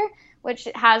powder, which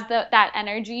has that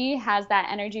energy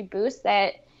boost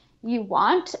that you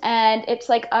want. And it's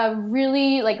a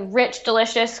really rich,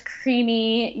 delicious,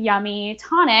 creamy, yummy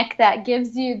tonic that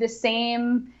gives you the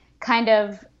same kind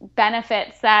of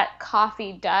benefits that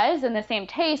coffee does, and the same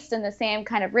taste and the same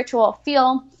kind of ritual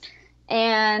feel.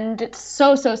 And it's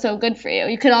so, so, so good for you.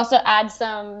 You could also add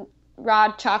some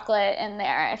raw chocolate in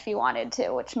there if you wanted to,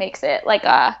 which makes it like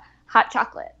a hot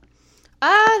chocolate.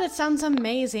 Ah, that sounds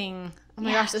amazing. Oh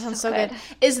my gosh, that sounds so good.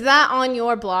 Is that on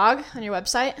your blog, on your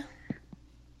website?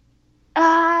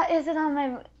 Is it on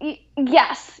my?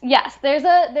 Yes. There's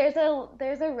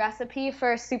a recipe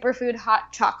for superfood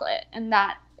hot chocolate, and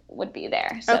that would be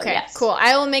there. So, okay, yes. Cool.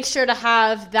 I will make sure to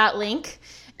have that link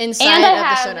inside of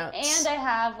the show notes. And I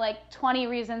have 20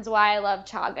 reasons why I love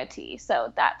chaga tea,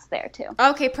 so that's there too.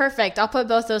 Okay, perfect. I'll put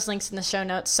both those links in the show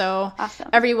notes so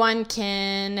everyone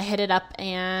can hit it up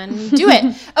and do it.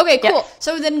 Okay, cool. Yes.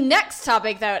 So the next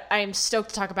topic that I'm stoked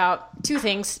to talk about, two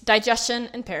things: digestion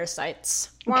and parasites.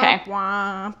 Okay.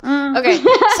 Womp, womp. Okay.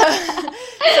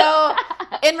 So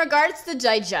in regards to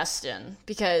digestion,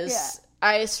 because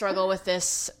I struggle with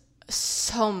this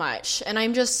so much, and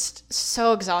I'm just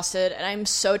so exhausted, and I'm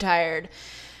so tired,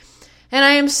 and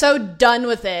I am so done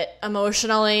with it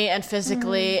emotionally and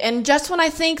physically. And just when I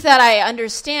think that I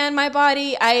understand my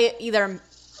body, I either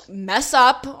mess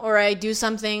up or I do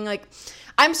something.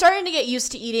 I'm starting to get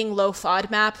used to eating low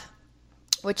FODMAP,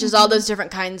 which is all those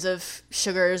different kinds of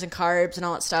sugars and carbs and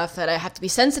all that stuff that I have to be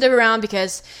sensitive around,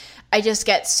 because I just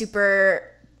get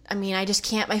I just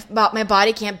can't, my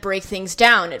body can't break things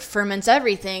down. It ferments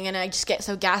everything, and I just get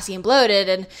so gassy and bloated.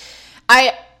 And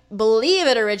I believe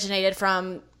it originated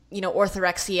from,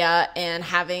 orthorexia and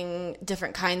having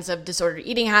different kinds of disordered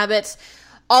eating habits.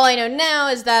 All I know now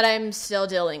is that I'm still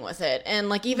dealing with it.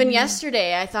 And even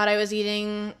yesterday, I thought I was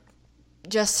eating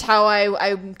just how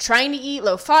I'm trying to eat,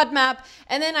 low FODMAP,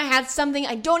 and then I had something,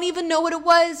 I don't even know what it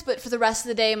was, but for the rest of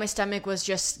the day, my stomach was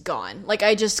just gone.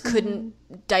 I just couldn't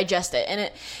digest it.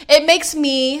 And it makes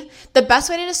me, the best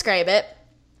way to describe it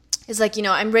is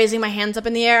I'm raising my hands up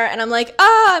in the air, and I'm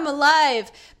I'm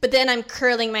alive. But then I'm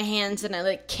curling my hands, and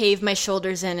I cave my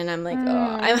shoulders in, and I'm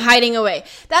I'm hiding away.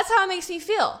 That's how it makes me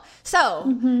feel.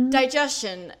 So,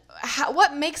 digestion,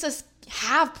 what makes us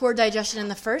have poor digestion in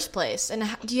the first place, and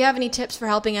do you have any tips for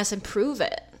helping us improve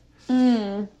it?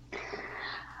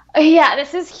 Yeah,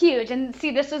 this is huge. And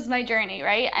see, this is my journey,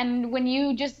 right? And when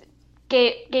you just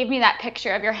gave me that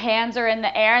picture of your hands are in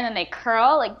the air and then they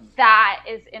curl, that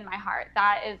is in my heart.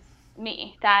 That is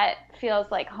me. That feels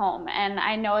like home, and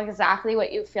I know exactly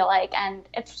what you feel like, and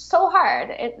it's so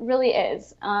hard. It really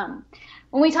is.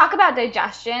 When we talk about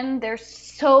digestion, there's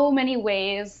so many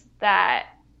ways that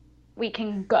we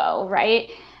can go, right?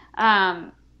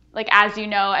 As you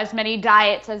know, as many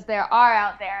diets as there are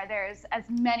out there, there's as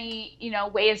many,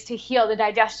 ways to heal the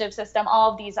digestive system,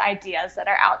 all of these ideas that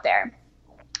are out there.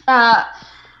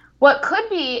 What could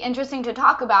be interesting to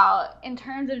talk about in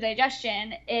terms of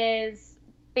digestion is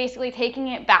basically taking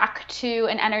it back to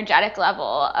an energetic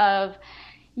level of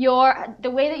the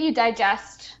way that you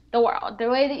digest the world, the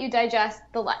way that you digest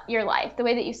your life, the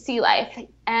way that you see life,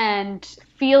 and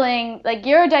feeling like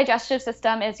your digestive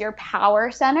system is your power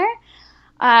center.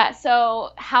 So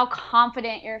how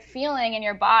confident you're feeling in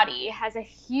your body has a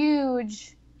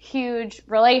huge, huge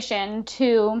relation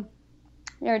to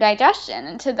your digestion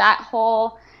and to that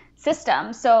whole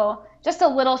system. So just a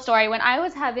little story. When I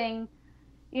was having,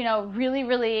 really,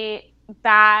 really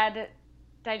bad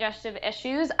digestive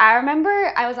issues, I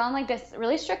remember I was on like this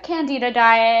really strict Candida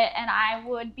diet, and I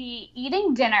would be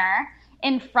eating dinner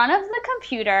in front of the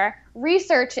computer, let's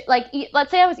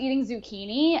say I was eating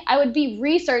zucchini, I would be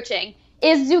researching,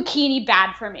 is zucchini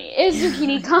bad for me? Is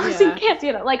zucchini causing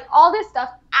Candida? Like all this stuff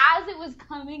as it was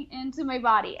coming into my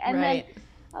body. And then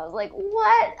I was like,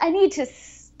 what? I need to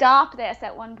stop this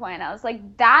at one point. I was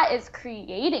like, that is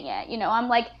creating it. I'm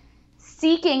like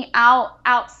seeking out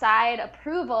outside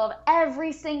approval of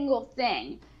every single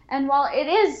thing. And while it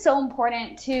is so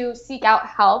important to seek out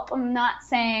help, I'm not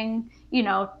saying,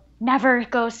 never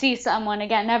go see someone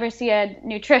again, never see a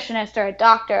nutritionist or a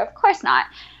doctor. Of course not.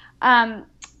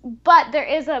 But there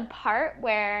is a part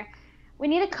where we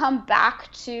need to come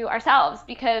back to ourselves,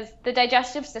 because the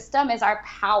digestive system is our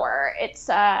power. It's,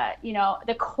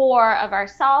 the core of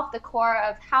ourself, the core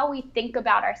of how we think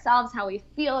about ourselves, how we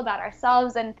feel about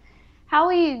ourselves, and how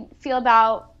we feel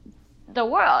about the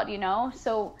world,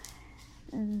 So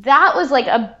that was like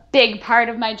a big part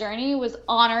of my journey, was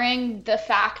honoring the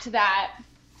fact that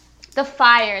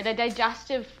the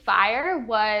digestive fire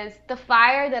was the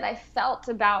fire that I felt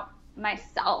about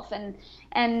myself,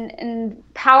 and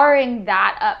powering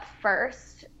that up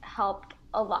first helped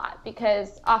a lot,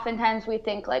 because oftentimes we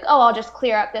think like, oh, I'll just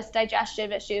clear up this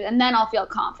digestive issue and then I'll feel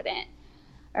confident,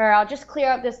 or I'll just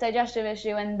clear up this digestive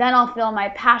issue and then I'll feel my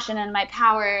passion and my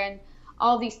power and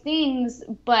all these things.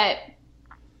 But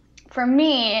for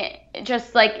me,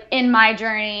 just like in my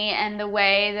journey and the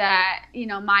way that,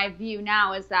 my view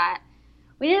now is that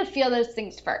we need to feel those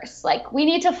things first. Like we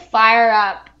need to fire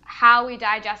up how we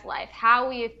digest life, how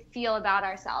we feel about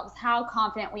ourselves, how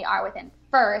confident we are within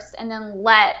first, and then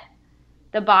let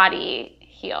the body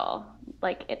heal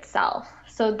like itself.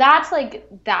 So that's like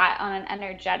that on an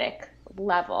energetic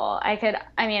level.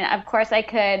 Of course I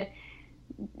could,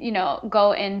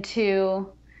 go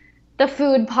into the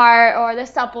food part or the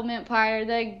supplement part, or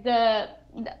the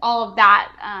all of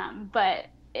that. But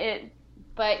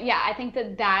yeah, I think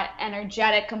that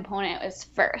energetic component is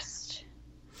first.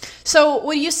 So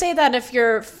would you say that if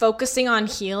you're focusing on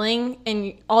healing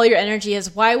and all your energy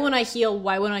is, why won't I heal?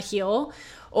 Why won't I heal?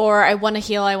 Or I want to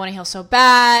heal so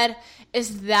bad.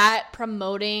 Is that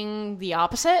promoting the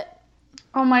opposite?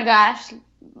 Oh my gosh.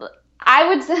 I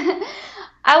would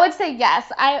say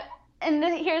yes.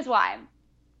 Here's why.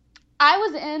 I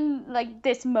was in like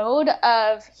this mode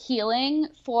of healing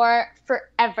for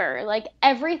forever. Like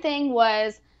everything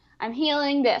was, I'm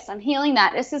healing this, I'm healing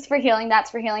that, this is for healing, that's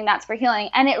for healing, that's for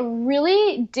healing. And it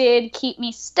really did keep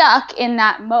me stuck in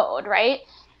that mode, right?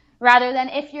 Rather than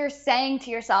if you're saying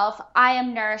to yourself, I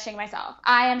am nourishing myself,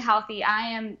 I am healthy, I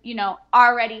am,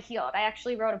 already healed. I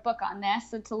actually wrote a book on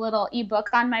this. It's a little ebook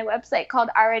on my website called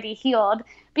Already Healed,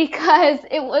 because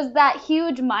it was that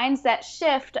huge mindset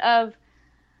shift of,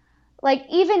 like,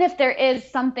 even if there is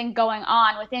something going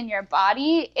on within your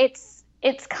body, it's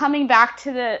coming back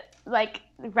to the, like,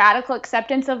 radical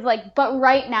acceptance of, like, but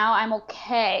right now I'm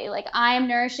okay. Like, I am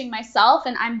nourishing myself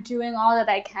and I'm doing all that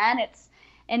I can. It's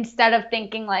instead of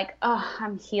thinking like, oh,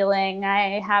 I'm healing,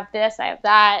 I have this, I have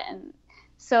that. And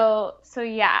so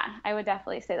yeah, I would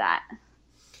definitely say that.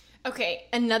 Okay,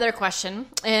 another question.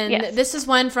 And yes. This is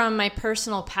one from my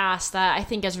personal past that I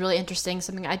think is really interesting,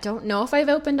 something I don't know if I've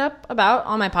opened up about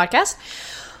on my podcast.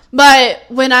 But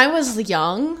when I was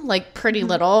young, like pretty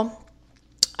little,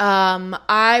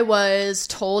 I was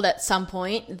told at some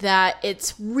point that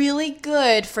it's really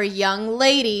good for young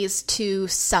ladies to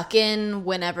suck in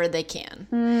whenever they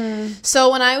can. So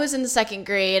when I was in the second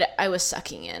grade, I was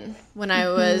sucking in. When I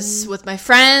was with my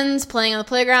friends playing on the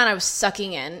playground, I was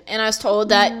sucking in. And I was told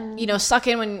that, suck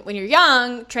in when you're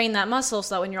young, train that muscle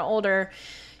so that when you're older,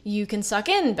 you can suck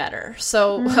in better.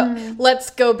 So let's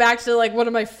go back to like one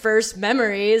of my first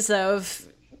memories of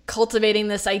cultivating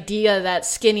this idea that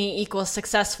skinny equals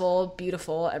successful,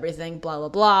 beautiful, everything, blah, blah,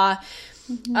 blah.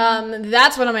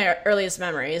 That's one of my earliest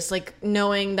memories, like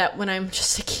knowing that when I'm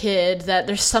just a kid that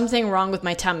there's something wrong with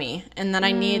my tummy and that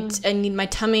I need my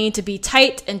tummy to be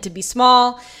tight and to be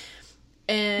small.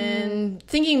 And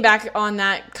thinking back on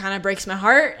that kind of breaks my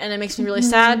heart, and it makes me really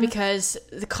sad, because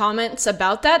the comments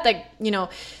about that,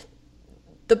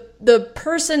 the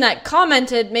person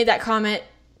that made that comment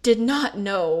did not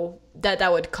know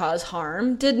that would cause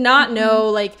harm, did not know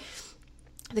like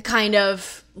the kind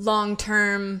of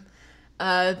long-term,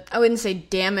 I wouldn't say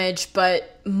damage,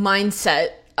 but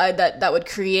mindset that would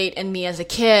create in me as a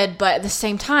kid, but at the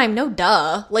same time, no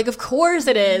duh. Like, of course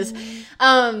it is.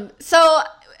 So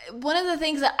one of the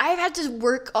things that I've had to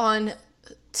work on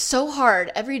so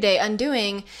hard every day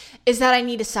undoing is that I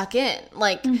need to suck in.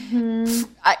 Like,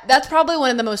 that's probably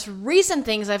one of the most recent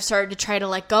things I've started to try to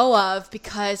let go of,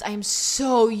 because I'm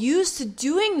so used to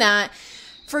doing that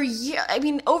for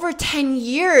over 10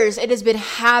 years. It has been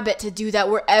habit to do that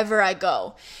wherever I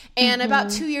go. And about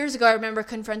 2 years ago, I remember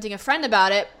confronting a friend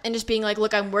about it and just being like,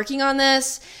 look, I'm working on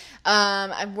this.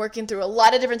 I'm working through a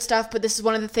lot of different stuff, but this is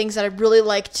one of the things that I really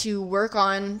like to work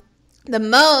on the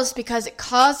most, because it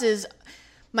causes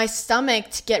my stomach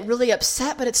to get really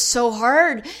upset, but it's so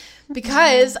hard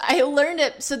because I learned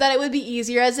it so that it would be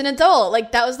easier as an adult.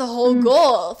 Like, that was the whole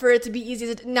goal, for it to be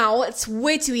easy. Now it's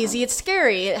way too easy. It's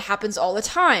scary. It happens all the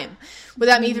time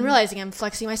without me even realizing. I'm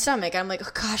flexing my stomach. I'm like,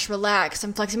 oh gosh, relax.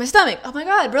 I'm flexing my stomach. Oh my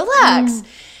God, relax.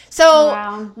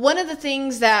 So one of the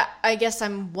things that I guess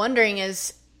I'm wondering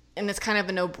is, and it's kind of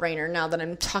a no-brainer now that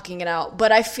I'm talking it out,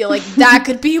 but I feel like that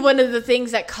could be one of the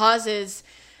things that causes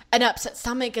an upset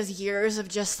stomach, is years of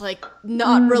just like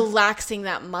not relaxing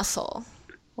that muscle.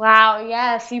 Wow,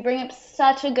 yes, you bring up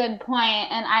such a good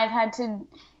point, and I've had to,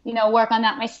 work on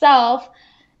that myself.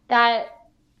 That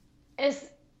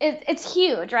it's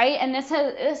huge, right? And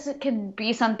this could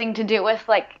be something to do with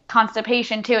like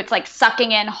constipation too. It's like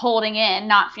sucking in, holding in,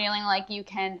 not feeling like you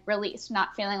can release,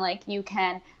 not feeling like you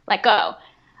can let go.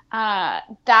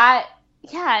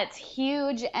 It's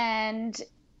huge, and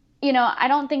I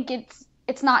don't think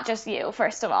it's not just you.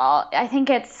 First of all, I think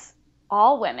it's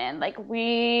all women. Like,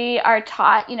 we are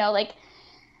taught, like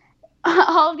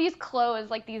all of these clothes,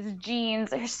 like these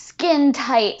jeans, they're skin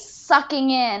tight,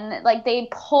 sucking in, like they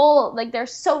pull, like they're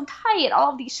so tight.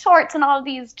 All of these shorts and all of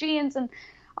these jeans and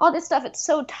all this stuff, it's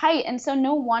so tight, and so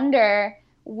no wonder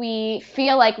we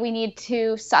feel like we need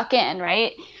to suck in,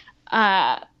 right?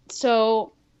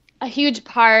 So a huge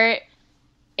part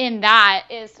in that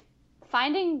is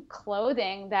finding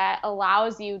clothing that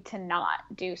allows you to not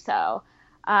do so.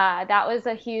 That was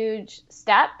a huge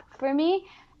step for me,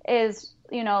 is,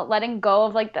 letting go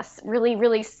of like this really,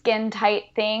 really skin tight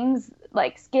things,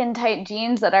 like skin tight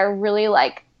jeans that are really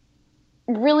like,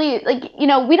 we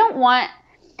don't want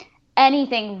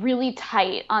anything really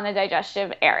tight on the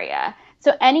digestive area.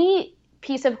 So any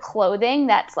piece of clothing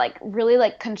that's like really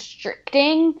like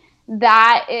constricting,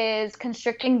 that is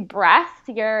constricting breath,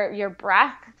 your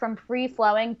breath from free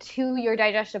flowing to your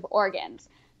digestive organs.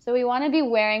 So we want to be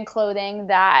wearing clothing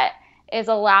that is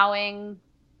allowing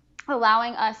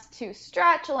us to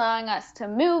stretch, allowing us to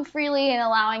move freely, and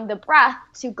allowing the breath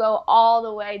to go all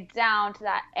the way down to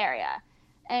that area.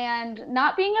 And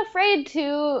not being afraid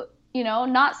to,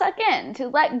 not suck in, to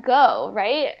let go,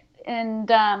 right? And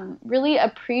really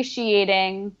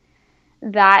appreciating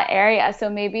that area. So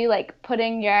maybe like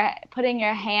putting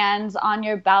your hands on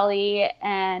your belly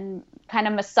and kind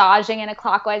of massaging in a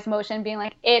clockwise motion, being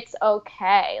like, it's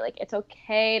okay. Like, it's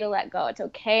okay to let go. It's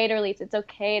okay to release. It's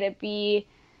okay to be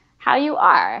how you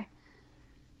are.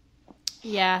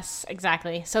 Yes,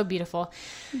 exactly. So beautiful.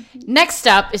 Next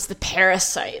up is the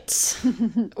parasites.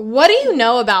 What do you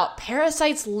know about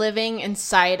parasites living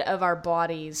inside of our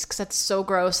bodies? Because that's so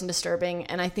gross and disturbing.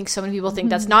 And I think so many people think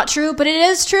that's not true, but it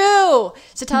is true.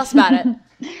 So tell us about it.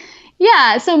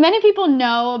 Yeah, so many people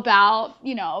know about,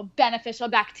 beneficial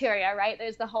bacteria, right?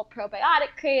 There's the whole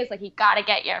probiotic craze. Like, you got to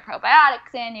get your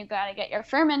probiotics in, you got to get your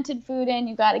fermented food in,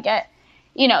 you got to get,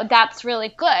 that's really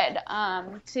good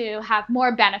to have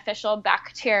more beneficial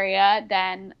bacteria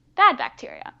than bad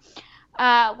bacteria.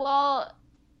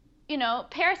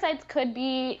 Parasites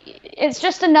it's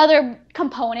just another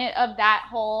component of that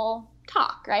whole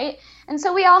talk, right? And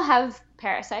so we all have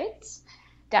parasites.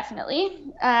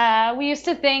 Definitely. We used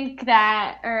to think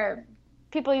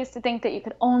people used to think that you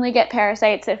could only get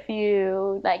parasites if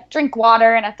you like drink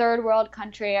water in a third world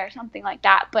country or something like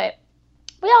that. But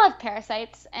we all have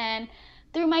parasites. And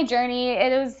through my journey,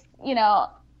 it was,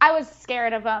 I was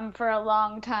scared of them for a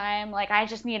long time. Like, I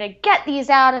just need to get these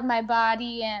out of my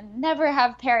body and never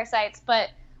have parasites. But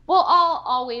we'll all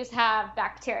always have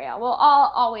bacteria. We'll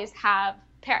all always have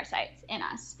parasites in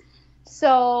us.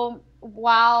 So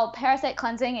while parasite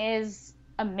cleansing is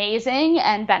amazing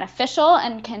and beneficial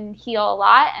and can heal a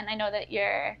lot, and I know that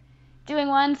you're doing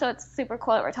one, so it's super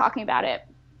cool that we're talking about it.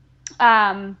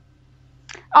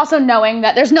 Also knowing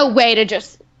that there's no way to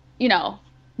just,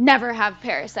 never have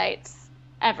parasites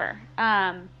ever.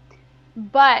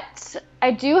 But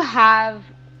I do have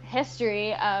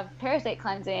history of parasite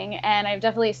cleansing, and I've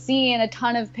definitely seen a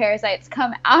ton of parasites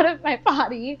come out of my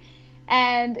body.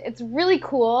 And it's really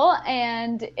cool,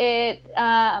 and it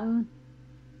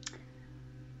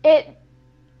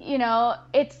you know,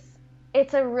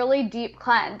 it's a really deep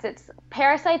cleanse.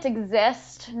 Parasites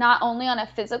exist not only on a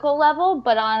physical level,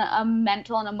 but on a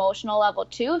mental and emotional level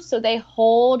too. So they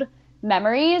hold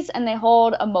memories and they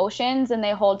hold emotions and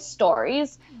they hold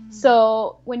stories.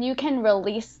 So when you can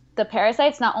release the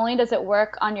parasites, not only does it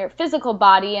work on your physical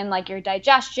body and like your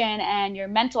digestion and your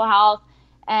mental health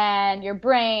and your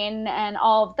brain and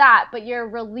all of that, but you're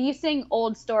releasing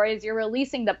old stories, you're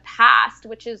releasing the past,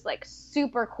 which is like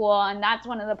super cool. And that's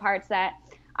one of the parts that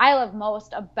I love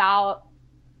most about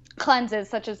cleanses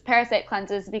such as parasite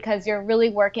cleanses, because you're really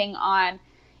working on,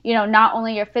 you know, not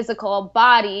only your physical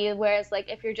body, whereas like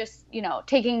if you're just, you know,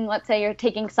 let's say you're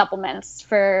taking supplements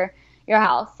for your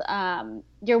health,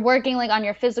 you're working like on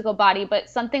your physical body, but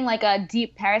something like a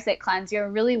deep parasite cleanse, you're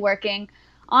really working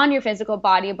on your physical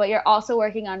body, but you're also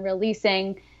working on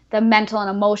releasing the mental and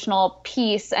emotional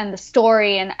piece and the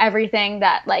story and everything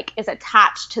that like is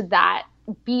attached to that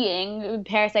being.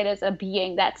 Parasite is a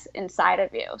being that's inside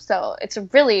of you. So it's a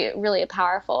really, really a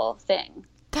powerful thing.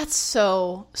 That's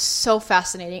so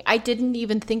fascinating. I didn't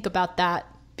even think about that,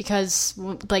 because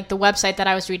like the website that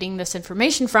I was reading this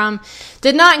information from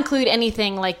did not include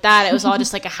anything like that. It was all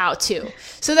just like a how-to.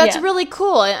 So that's really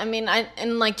cool. I mean,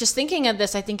 and like just thinking of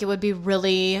this, I think it would be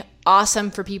really awesome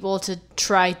for people to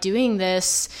try doing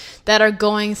this that are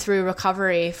going through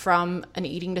recovery from an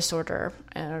eating disorder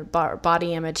or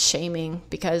body image shaming,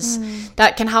 because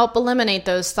that can help eliminate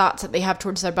those thoughts that they have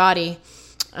towards their body.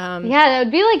 That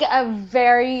would be like a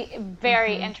very,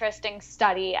 very interesting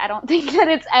study. I don't think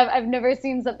that I've never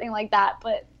seen something like that,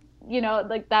 but you know,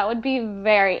 like that would be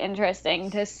very interesting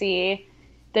to see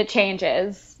the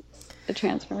changes, the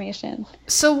transformation.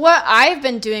 So what I've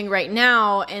been doing right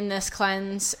now in this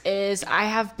cleanse is I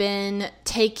have been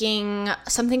taking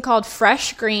something called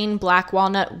Fresh Green Black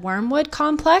Walnut Wormwood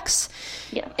Complex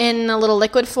in a little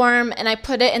liquid form, and I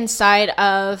put it inside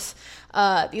of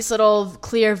these little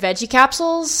clear veggie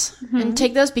capsules and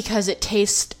take those, because it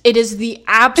is the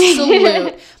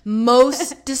absolute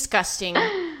most disgusting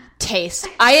taste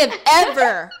I have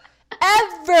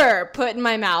ever put in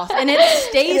my mouth, and it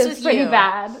stays with you. It's pretty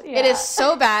bad. Yeah. It is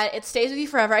so bad. It stays with you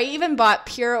forever. I even bought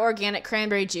pure organic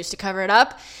cranberry juice to cover it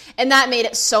up, and that made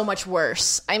it so much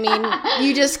worse. I mean,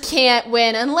 you just can't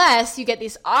win unless you get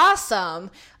these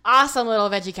awesome little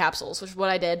veggie capsules, which is what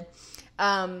I did.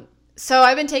 So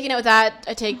I've been taking it with that.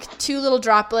 I take 2 little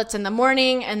droplets in the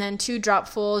morning and then 2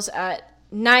 dropfuls at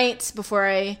night before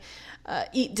I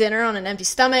eat dinner on an empty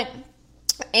stomach.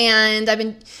 And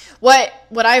what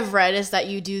I've read is that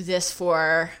you do this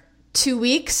for 2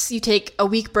 weeks. You take a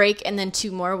week break and then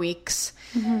 2 more weeks.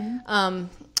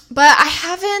 But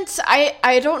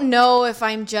I don't know if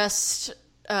I'm just,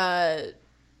 I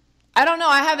don't know.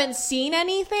 I haven't seen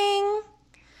anything,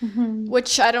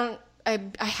 which I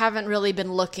haven't really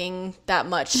been looking that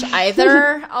much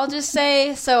either, I'll just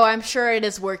say. So I'm sure it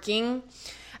is working.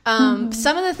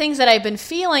 Some of the things that I've been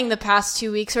feeling the past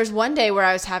 2 weeks, there's one day where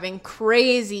I was having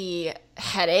crazy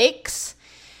headaches.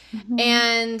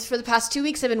 And for the past 2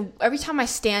 weeks, every time I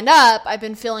stand up, I've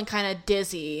been feeling kind of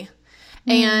dizzy.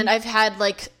 And I've had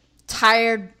like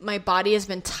my body has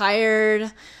been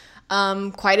tired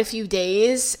quite a few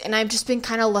days, and I've just been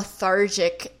kind of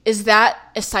lethargic. Is that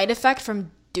a side effect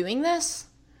from doing this?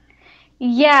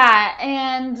 Yeah.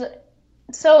 And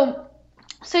so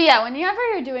whenever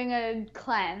you're doing a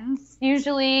cleanse,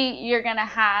 usually you're going to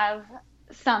have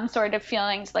some sort of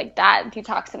feelings like that,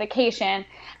 detoxification,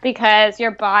 because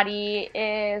your body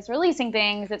is releasing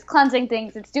things, it's cleansing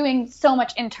things, it's doing so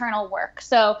much internal work.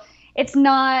 So it's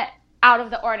not out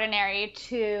of the ordinary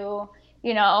to,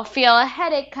 you know, feel a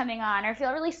headache coming on, or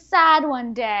feel really sad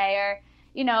one day, or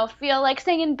you know, feel like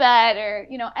staying in bed, or,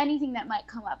 you know, anything that might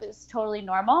come up is totally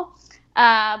normal.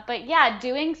 But yeah,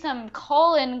 doing some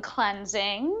colon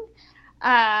cleansing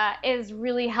is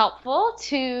really helpful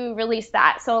to release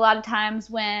that. So a lot of times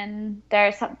when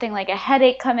there's something like a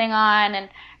headache coming on,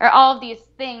 or all of these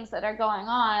things that are going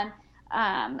on,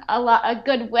 a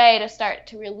good way to start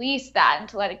to release that and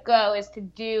to let it go is to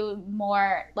do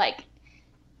more like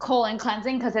colon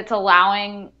cleansing, because it's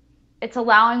allowing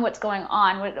what's going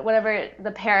on, whatever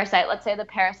the parasite, let's say the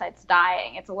parasite's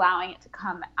dying, it's allowing it to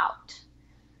come out.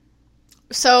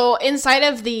 So inside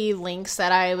of the links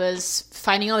that I was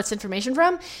finding all this information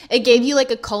from, it gave you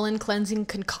like a colon cleansing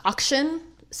concoction.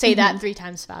 Say that 3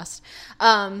 times fast.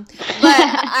 But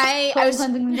I was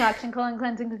colon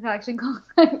cleansing concoction. Oh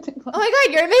my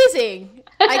God, you're amazing.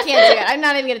 I can't do it. I'm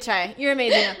not even going to try. You're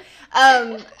amazing.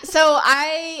 So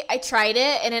I tried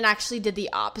it, and it actually did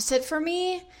the opposite for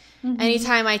me.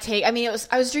 Anytime I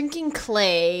was drinking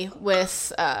clay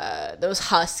with those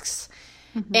husks,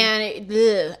 And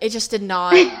it just did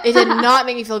not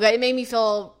make me feel good. It made me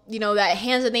feel, that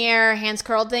hands in the air, hands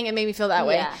curled thing. It made me feel that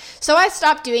way. So I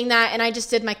stopped doing that, and I just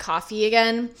did my coffee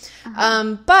again.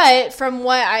 But from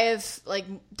what I have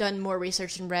done more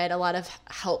research and read, a lot of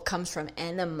help comes from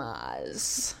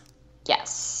enemas.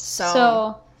 Yes.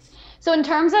 So in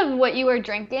terms of what you were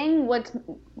drinking, what's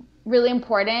really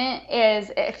important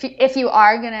is if you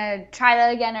are going to try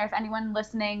that again, or if anyone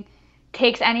listening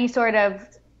takes any sort of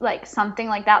something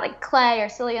like that, like clay or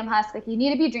psyllium husk, you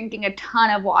need to be drinking a ton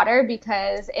of water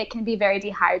because it can be very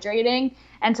dehydrating.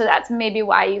 And so that's maybe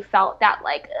why you felt that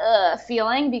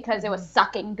feeling, because it was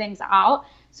sucking things out.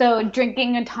 So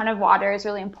drinking a ton of water is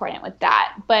really important with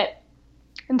that. But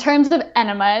in terms of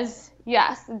enemas,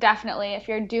 yes, definitely. If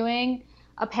you're doing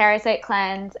a parasite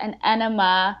cleanse, an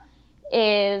enema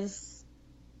is,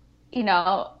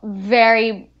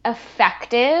 very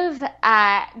effective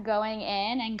at going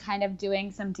in and kind of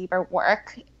doing some deeper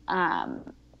work,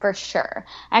 for sure.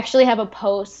 I actually have a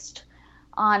post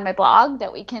on my blog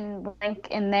that we can link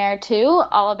in there too,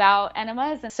 all about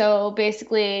enemas. And so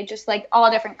basically just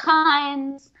all different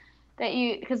kinds that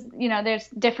because there's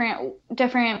different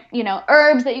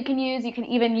herbs that you can use. You can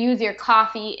even use your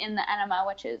coffee in the enema,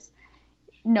 which is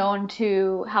known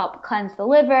to help cleanse the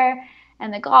liver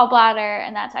and the gallbladder,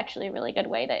 and that's actually a really good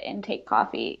way to intake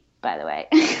coffee, by the way.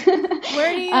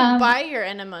 Where do you buy your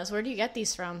enemas? Where do you get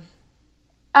these from?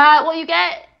 Well, you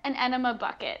get an enema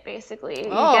bucket, basically.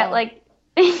 Oh.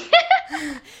 You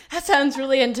get that sounds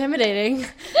really intimidating.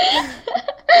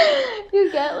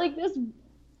 You get this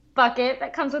bucket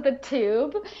that comes with a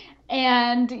tube,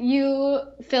 and you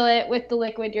fill it with the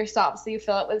liquid yourself. So you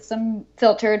fill it with some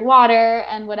filtered water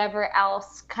and whatever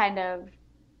else kind of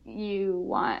you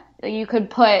want. You could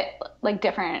put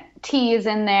different teas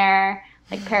in there,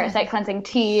 parasite cleansing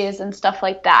teas and stuff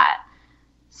like that.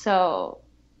 So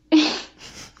okay.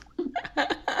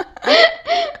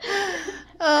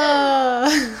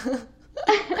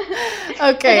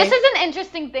 This is an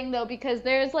interesting thing though, because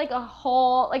there's a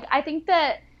whole I think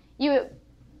that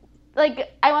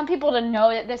I want people to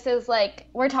know that this is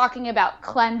we're talking about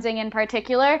cleansing in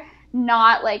particular,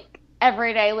 not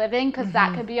everyday living, because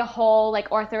that could be a whole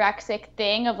orthorexic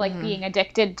thing of being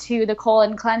addicted to the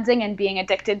colon cleansing and being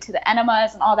addicted to the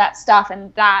enemas and all that stuff.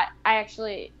 And that I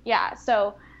actually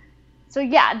know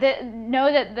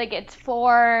that it's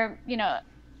for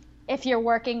if you're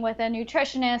working with a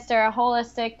nutritionist or a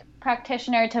holistic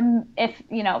practitioner, to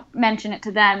mention it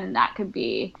to them, and that could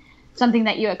be something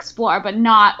that you explore, but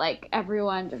not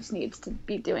everyone just needs to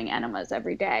be doing enemas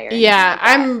every day.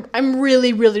 I'm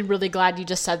really, really, really glad you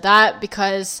just said that,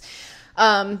 because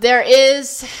I've been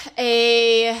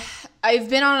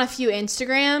on a few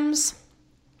Instagrams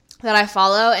that I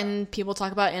follow, and people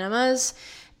talk about enemas,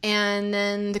 and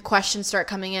then the questions start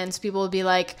coming in. So people will be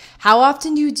like, how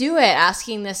often do you do it?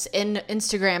 Asking this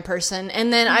Instagram person.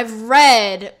 And then I've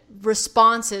read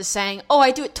responses saying, oh,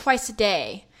 I do it twice a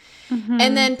day.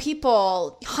 And then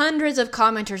hundreds of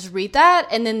commenters read that,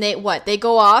 and then they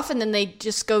go off, and then they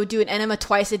just go do an enema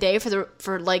twice a day for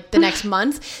the next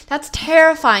month. That's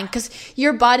terrifying, because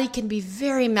your body can be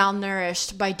very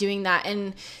malnourished by doing that,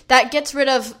 and that gets rid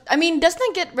of, doesn't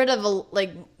it get rid of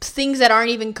things that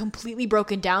aren't even completely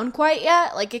broken down quite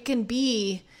yet? It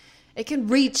can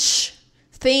reach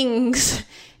things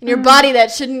in your body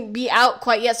that shouldn't be out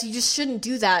quite yet, so you just shouldn't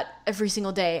do that every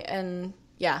single day. And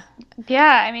yeah,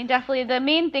 definitely. The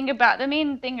main thing about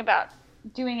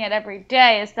doing it every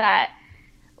day is that,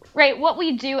 right, what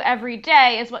we do every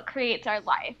day is what creates our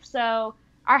life. So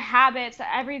our habits,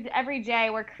 every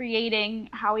day we're creating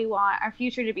how we want our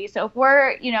future to be. So if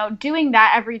we're, doing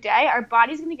that every day, our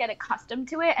body's going to get accustomed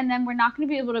to it, and then we're not going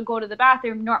to be able to go to the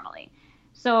bathroom normally.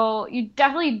 So you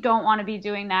definitely don't want to be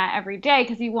doing that every day,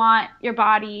 because you want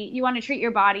to treat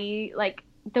your body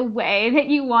the way that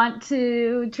you want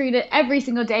to treat it every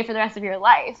single day for the rest of your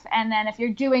life. And then if you're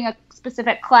doing a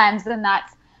specific cleanse, then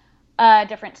that's a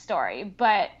different story.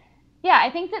 But yeah,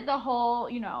 I think that the whole,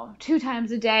 2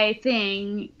 times a day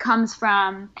thing comes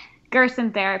from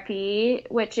Gerson therapy,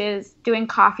 which is doing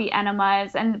coffee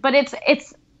enemas. But it's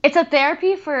a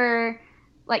therapy for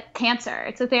cancer.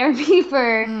 It's a therapy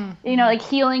for,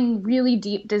 healing really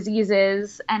deep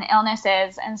diseases and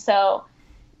illnesses. And so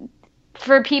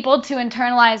for people to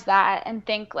internalize that and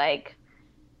think I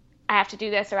have to do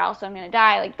this or else I'm going to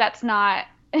die, that's not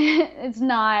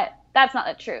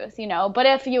the truth, But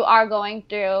if you are going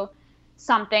through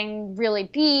something really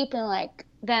deep, and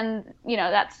then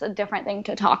that's a different thing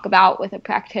to talk about with a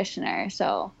practitioner.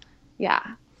 So yeah.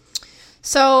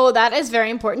 So that is very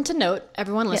important to note,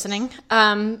 everyone listening.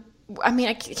 Yes. I mean,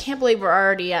 I can't believe we're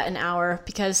already at an hour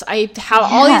because I have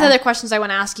all these other questions I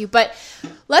want to ask you. But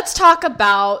let's talk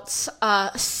about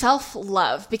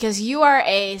self-love, because you are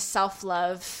a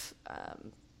self-love.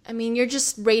 I mean, you're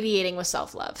just radiating with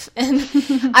self-love. And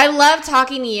I love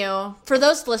talking to you. For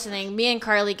those listening, me and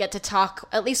Carly get to talk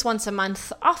at least once a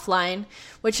month offline,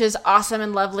 which is awesome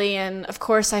and lovely. And of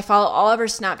course, I follow all of her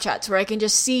Snapchats where I can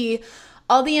just see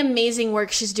all the amazing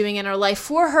work she's doing in her life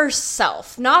for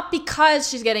herself, not because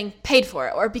she's getting paid for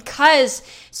it or because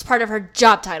it's part of her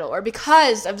job title or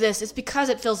because of this. It's because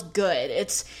it feels good.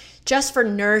 It's just for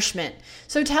nourishment.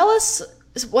 So tell us,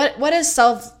 what is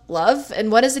self-love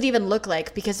and what does it even look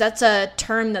like? Because that's a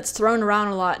term that's thrown around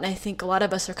a lot, and I think a lot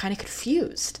of us are kind of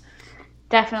confused.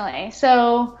 Definitely.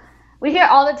 So we hear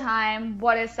all the time,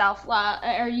 what is self-love,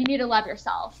 or you need to love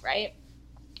yourself, right?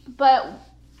 But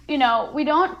you know, we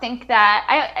don't think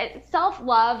that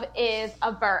self-love is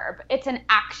a verb. It's an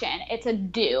action. It's a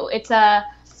do. It's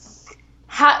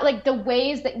like the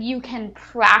ways that you can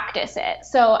practice it.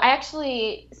 So I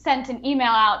actually sent an email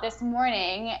out this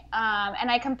morning, and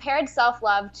I compared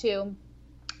self-love to,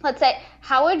 let's say,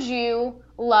 how would you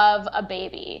love a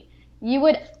baby? You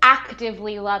would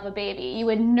actively love a baby. You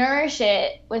would nourish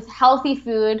it with healthy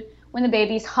food when the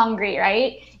baby's hungry,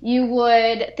 right? You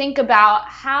would think about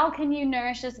how can you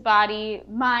nourish this body,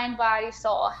 mind, body,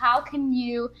 soul? How can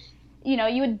you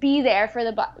would be there for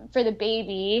the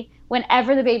baby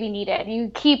whenever the baby needed.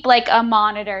 You keep like a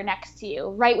monitor next to you.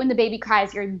 Right when the baby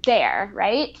cries, you're there,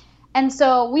 right? And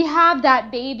so we have that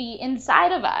baby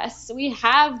inside of us. We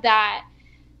have that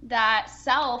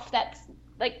self that's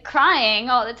like crying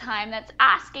all the time, that's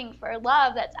asking for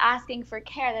love, that's asking for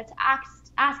care, that's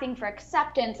asking for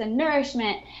acceptance and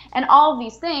nourishment and all of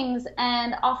these things,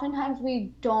 and oftentimes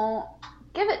we don't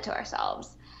give it to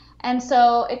ourselves. And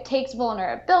so it takes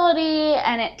vulnerability,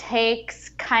 and it takes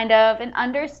kind of an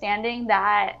understanding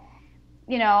that,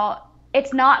 you know,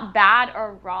 it's not bad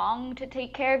or wrong to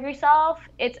take care of yourself.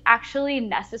 It's actually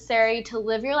necessary to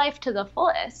live your life to the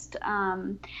fullest.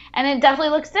 And it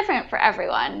definitely looks different for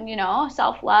everyone. You know,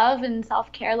 self-love and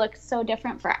self-care looks so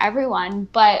different for everyone,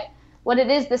 but what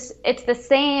it is, it's the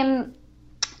same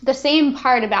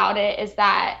part about it is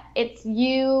that it's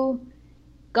you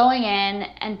going in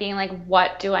and being like,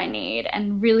 what do I need?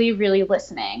 And really, really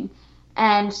listening.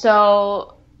 And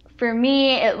so for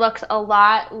me, it looks a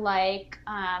lot like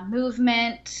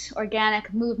movement,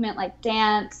 organic movement like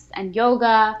dance and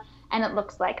yoga. And it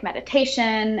looks like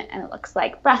meditation, and it looks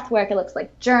like breath work. It looks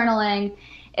like journaling.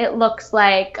 It looks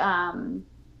like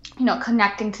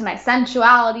connecting to my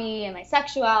sensuality and my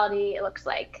sexuality. It looks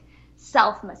like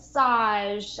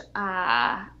self-massage,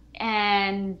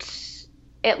 and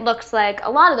it looks like a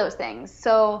lot of those things.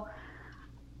 So,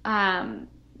 but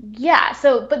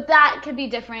that could be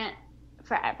different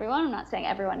for everyone. I'm not saying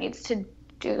everyone needs to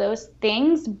do those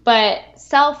things, but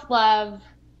self-love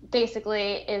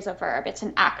basically is a verb. It's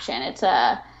an action. It's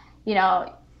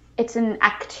it's an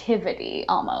activity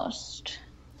almost.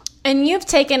 And you've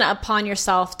taken upon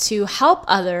yourself to help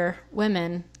other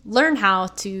women learn how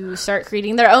to start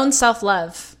creating their own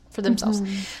self-love for themselves.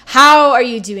 Mm-hmm. How are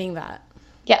you doing that?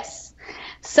 Yes.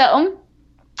 So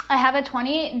I have a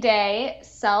 28-day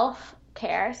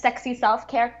self-care, sexy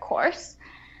self-care course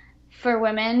for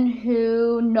women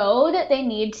who know that they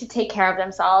need to take care of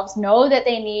themselves, know that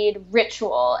they need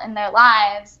ritual in their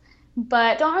lives,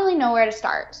 but don't really know where to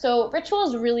start. So ritual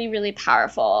is really, really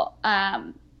powerful.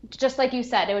 Just like you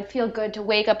said, it would feel good to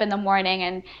wake up in the morning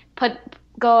and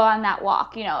go on that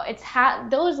walk. You know, it's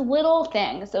those little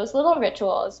things, those little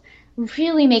rituals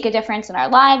really make a difference in our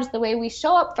lives, the way we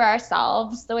show up for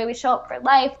ourselves, the way we show up for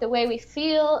life, the way we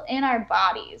feel in our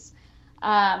bodies.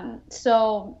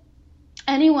 So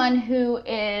anyone who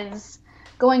is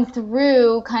going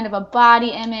through kind of a body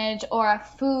image or a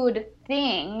food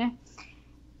thing,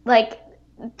 like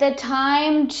the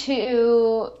time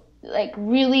to like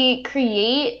really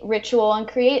create ritual and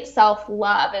create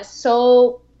self-love is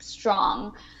so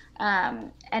strong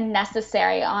and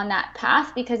necessary on that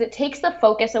path, because it takes the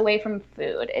focus away from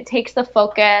food. It takes the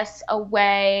focus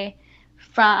away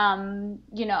from,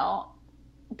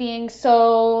 being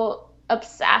so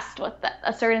obsessed with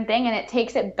a certain thing, and it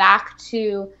takes it back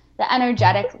to the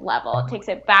energetic level. It takes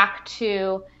it back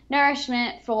to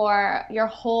nourishment for your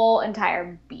whole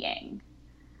entire being.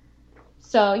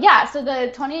 So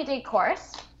the 28-day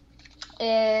course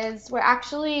we're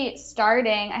actually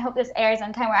starting, I hope this airs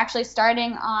on time, we're actually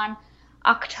starting on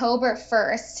October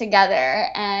 1st together,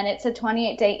 and it's a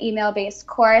 28-day email-based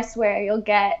course where they'll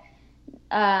get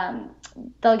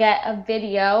a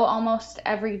video almost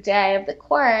every day of the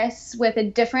course with a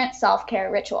different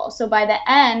self-care ritual. So by the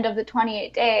end of the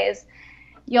 28 days,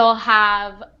 you'll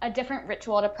have a different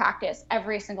ritual to practice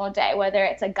every single day, whether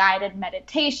it's a guided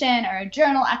meditation or a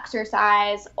journal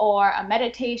exercise or a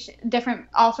meditation,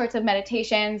 all sorts of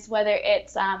meditations, whether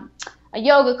it's a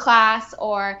yoga class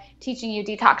or teaching you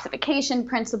detoxification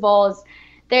principles.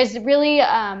 There's really,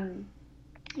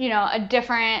 a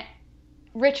different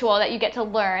ritual that you get to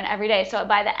learn every day. So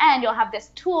by the end, you'll have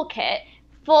this toolkit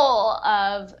full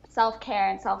of self-care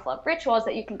and self-love rituals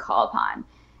that you can call upon.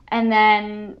 And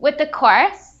then with the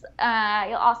course,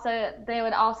 they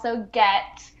would also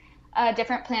get a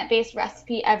different plant-based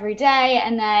recipe every day,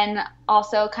 and then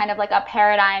also kind of like a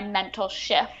paradigm mental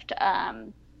shift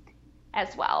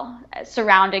as well,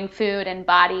 surrounding food and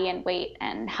body and weight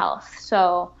and health.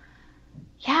 So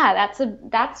yeah, that's the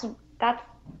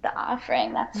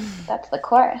offering. That's the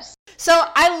course. So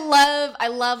I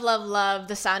love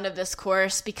the sound of this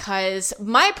course, because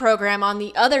my program on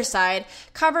the other side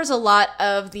covers a lot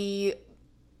of the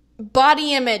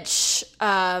body image /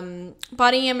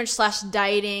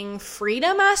 dieting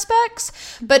freedom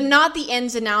aspects, but not the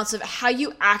ins and outs of how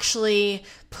you actually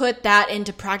put that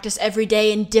into practice every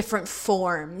day in different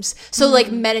forms. So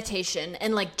like meditation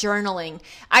and like journaling.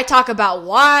 I talk about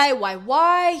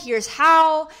why, here's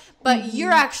how, but you're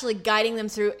actually guiding them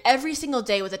through every single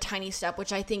day with a tiny step,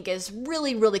 which I think is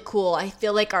really, really cool. I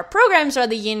feel like our programs are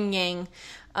the yin yang,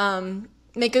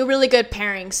 make a really good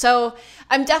pairing. So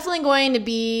I'm definitely going to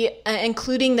be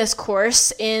including this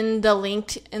course in the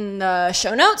link in the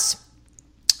show notes.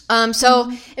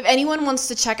 So if anyone wants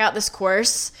to check out this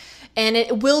course, and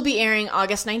it will be airing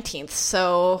August 19th,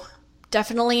 so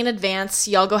definitely in advance,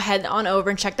 y'all go ahead on over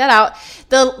and check that out.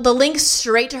 The link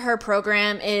straight to her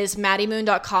program is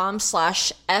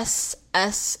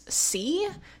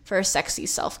maddiemoon.com/SSC for sexy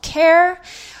self-care.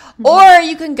 Or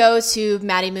you can go to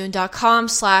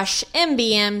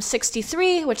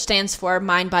maddiemoon.com/MBM63, which stands for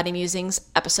Mind Body Musings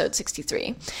episode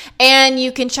 63. And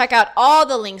you can check out all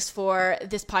the links for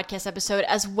this podcast episode,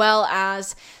 as well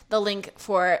as the link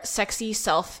for sexy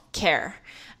self-care.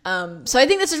 So I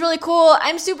think this is really cool.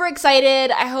 I'm super excited.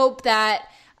 I hope that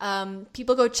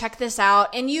people go check this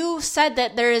out. And you said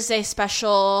that there is a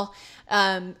special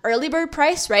early bird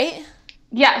price, right?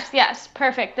 Yes,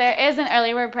 perfect. There is an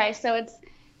early bird price. So it's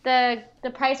the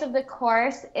price of the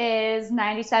course is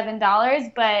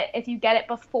 $97, but if you get it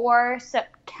before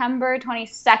September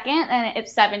 22nd, then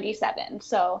it's $77.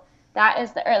 So that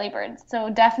is the early bird.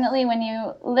 So definitely when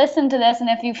you listen to this, and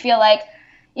if you feel like,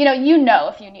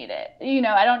 if you need it,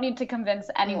 I don't need to convince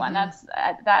anyone. That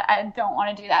I don't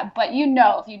want to do that, but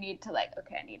if you need to, like,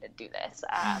 okay, I need to do this.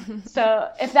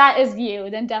 So if that is you,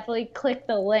 then definitely click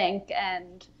the link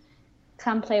and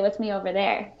come play with me over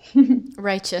there.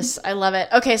 Righteous. I love it.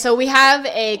 Okay, so we have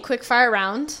a quick fire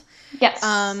round. Yes.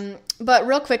 But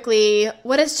real quickly,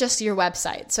 what is just your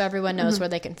website so everyone knows where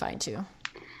they can find you?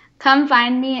 Come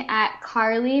find me at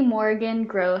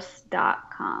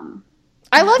carlymorgangrowth.com.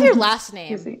 I love your last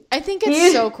name. I think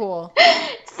it's so cool.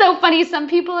 It's so funny. Some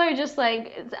people are just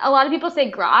like, a lot of people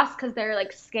say Gross because they're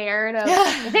like scared of,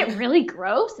 is it really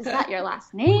gross? Is that your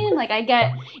last name? Like I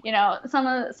get,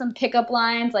 some pickup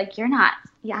lines like, you're not,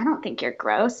 I don't think you're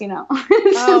gross,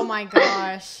 Oh my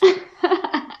gosh.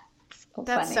 That's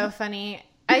funny. So funny.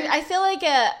 I feel like,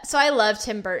 so I love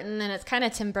Tim Burton, and it's kind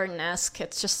of Tim Burton-esque.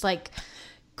 It's just like,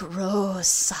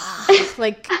 gross.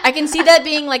 Like I can see that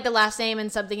being like the last name in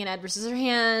something in Edward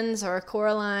Scissorhands or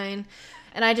Coraline,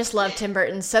 and I just love Tim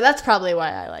Burton, so that's probably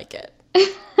why I like it.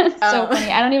 So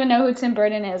funny. I don't even know who Tim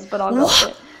Burton is, but I'll go with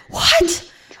it.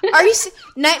 What? Are you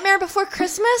Nightmare Before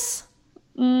Christmas?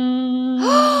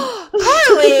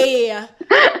 Carly!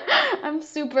 I'm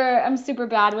super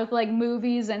bad with like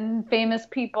movies and famous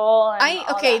people.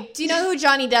 And do you know who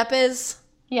Johnny Depp is?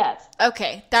 Yes.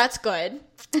 Okay, that's good.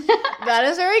 That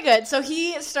is very good. So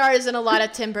he stars in a lot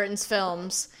of Tim Burton's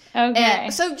films. Okay.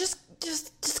 And so just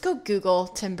go Google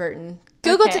Tim Burton.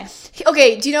 Google.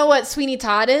 Okay. Do you know what Sweeney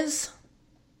Todd is?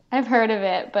 I've heard of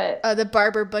it, but the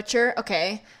barber butcher.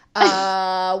 Okay.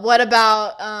 What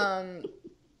about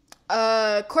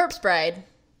Corpse Bride?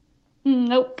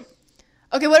 Nope.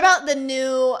 Okay. What about the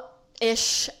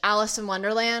new-ish Alice in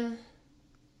Wonderland?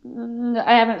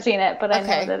 I haven't seen it, but I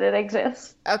know that it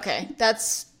exists. Okay,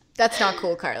 that's not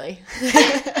cool, Carly.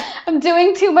 I'm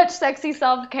doing too much sexy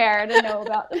self-care to know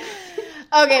about this.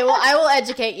 Okay, well, I will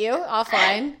educate you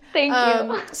offline. Thank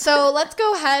you. So let's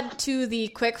go ahead to the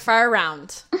quick fire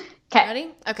round. Okay.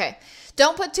 Ready? Okay.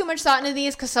 Don't put too much thought into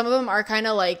these because some of them are kind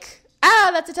of like,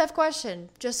 that's a tough question.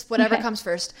 Just whatever comes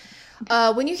first.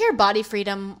 When you hear body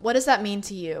freedom, what does that mean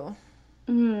to you?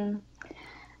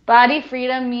 Body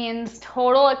freedom means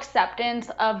total acceptance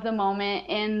of the moment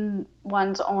in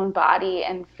one's own body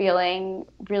and feeling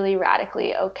really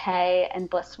radically okay and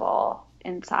blissful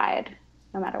inside,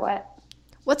 no matter what.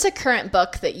 What's a current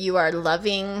book that you are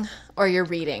loving or you're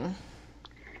reading?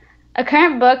 A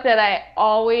current book that I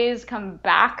always come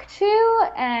back to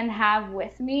and have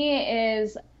with me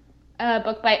is a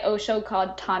book by Osho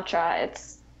called Tantra.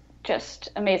 It's just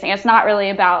amazing. It's not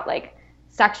really about like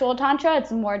sexual tantra.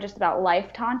 It's more just about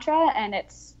life tantra, and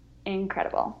it's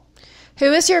incredible.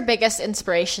 Who is your biggest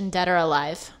inspiration, dead or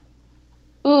alive?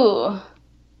 Ooh.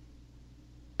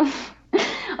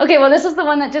 Okay, well, this is the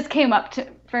one that just came up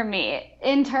for me.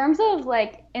 In terms of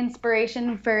like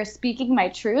inspiration for speaking my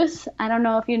truth, I don't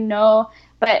know if you know,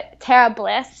 but Tara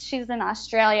Bliss, she's in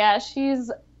Australia.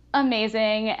 She's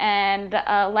amazing and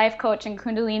a life coach and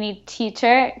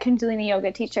Kundalini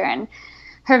yoga teacher, and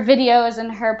her videos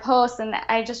and her posts, and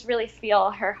I just really feel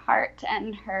her heart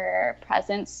and her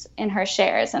presence in her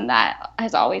shares, and that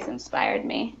has always inspired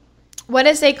me. What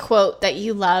is a quote that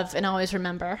you love and always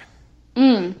remember?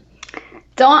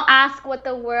 Don't ask what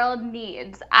the world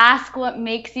needs. Ask what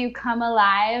makes you come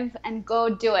alive and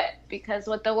go do it, because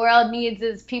what the world needs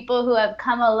is people who have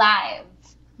come alive.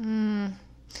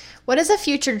 What is a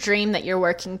future dream that you're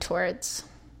working towards?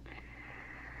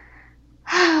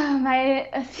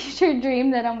 A future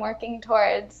dream that I'm working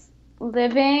towards,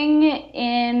 living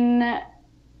in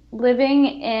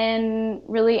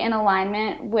really in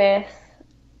alignment with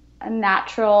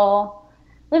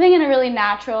living in a really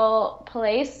natural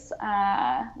place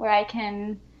where I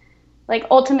can, like,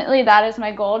 ultimately that is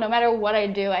my goal. No matter what I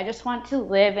do, I just want to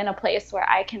live in a place where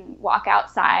I can walk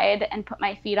outside and put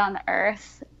my feet on the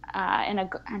earth and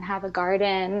have a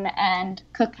garden and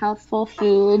cook healthful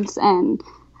foods and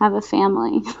have a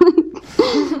family.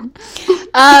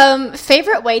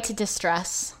 Favorite way to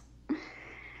distress?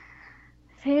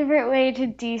 Favorite way to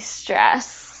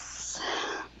de-stress?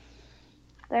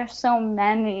 There's so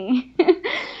many.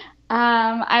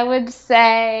 I would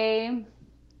say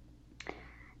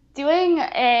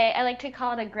I like to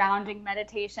call it a grounding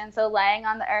meditation. So laying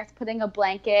on the earth, putting a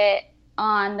blanket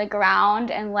on the ground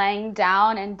and laying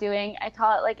down and I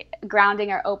call it like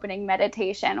grounding or opening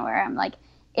meditation, where I'm like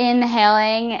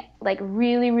inhaling like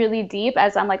really, really deep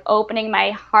as I'm like opening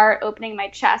my heart, opening my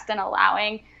chest, and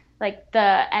allowing like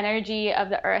the energy of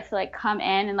the earth to like come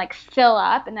in and like fill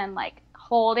up, and then like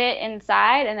hold it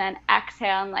inside, and then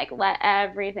exhale and like let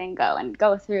everything go and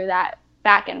go through that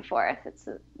back and forth. It's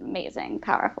amazing,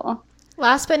 powerful.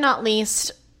 Last but not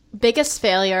least, biggest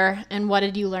failure, and what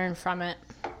did you learn from it?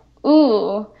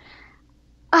 Ooh.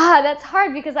 That's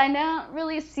hard because I don't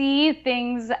really see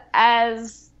things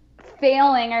as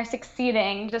failing or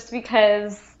succeeding, just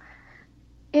because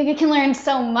you can learn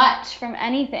so much from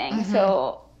anything. Mm-hmm.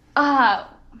 So,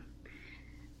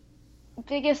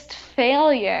 biggest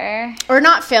failure. Or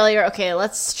not failure. Okay,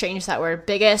 let's change that word.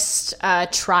 Biggest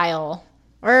trial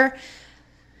or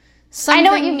something. I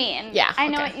know what you mean. Yeah. I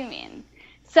know what you mean.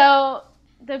 So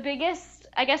the biggest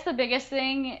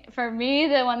thing for me,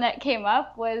 the one that came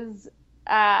up was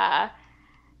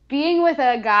being with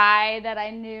a guy that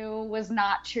I knew was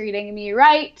not treating me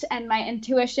right, and my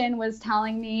intuition was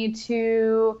telling me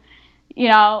to,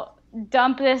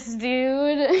 dump this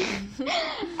dude.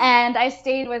 And I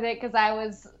stayed with it because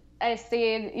I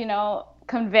stayed,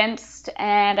 convinced,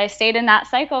 and I stayed in that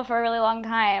cycle for a really long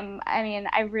time. I mean,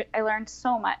 I learned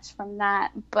so much from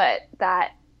that, but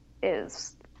that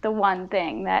is the one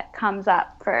thing that comes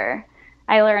up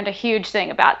I learned a huge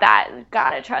thing about that. You've got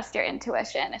to trust your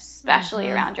intuition,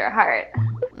 especially around your heart.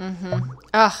 Mm-hmm.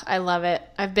 Oh, I love it.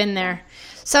 I've been there.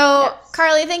 So, yes.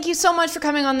 Carly, thank you so much for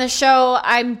coming on the show.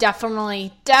 I'm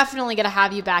definitely going to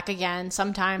have you back again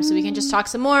sometime so we can just talk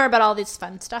some more about all this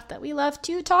fun stuff that we love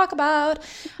to talk about.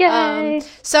 Yay.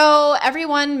 So,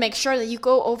 everyone, make sure that you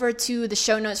go over to the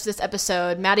show notes for this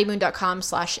episode,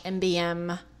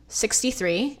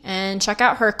 maddiemoon.com/mbm63, and check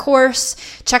out her course.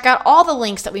 Check out all the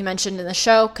links that we mentioned in the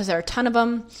show, because there are a ton of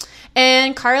them.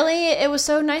 And Carly, it was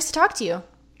so nice to talk to you.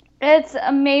 It's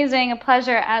amazing. A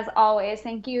pleasure as always.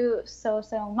 Thank you so,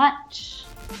 so much.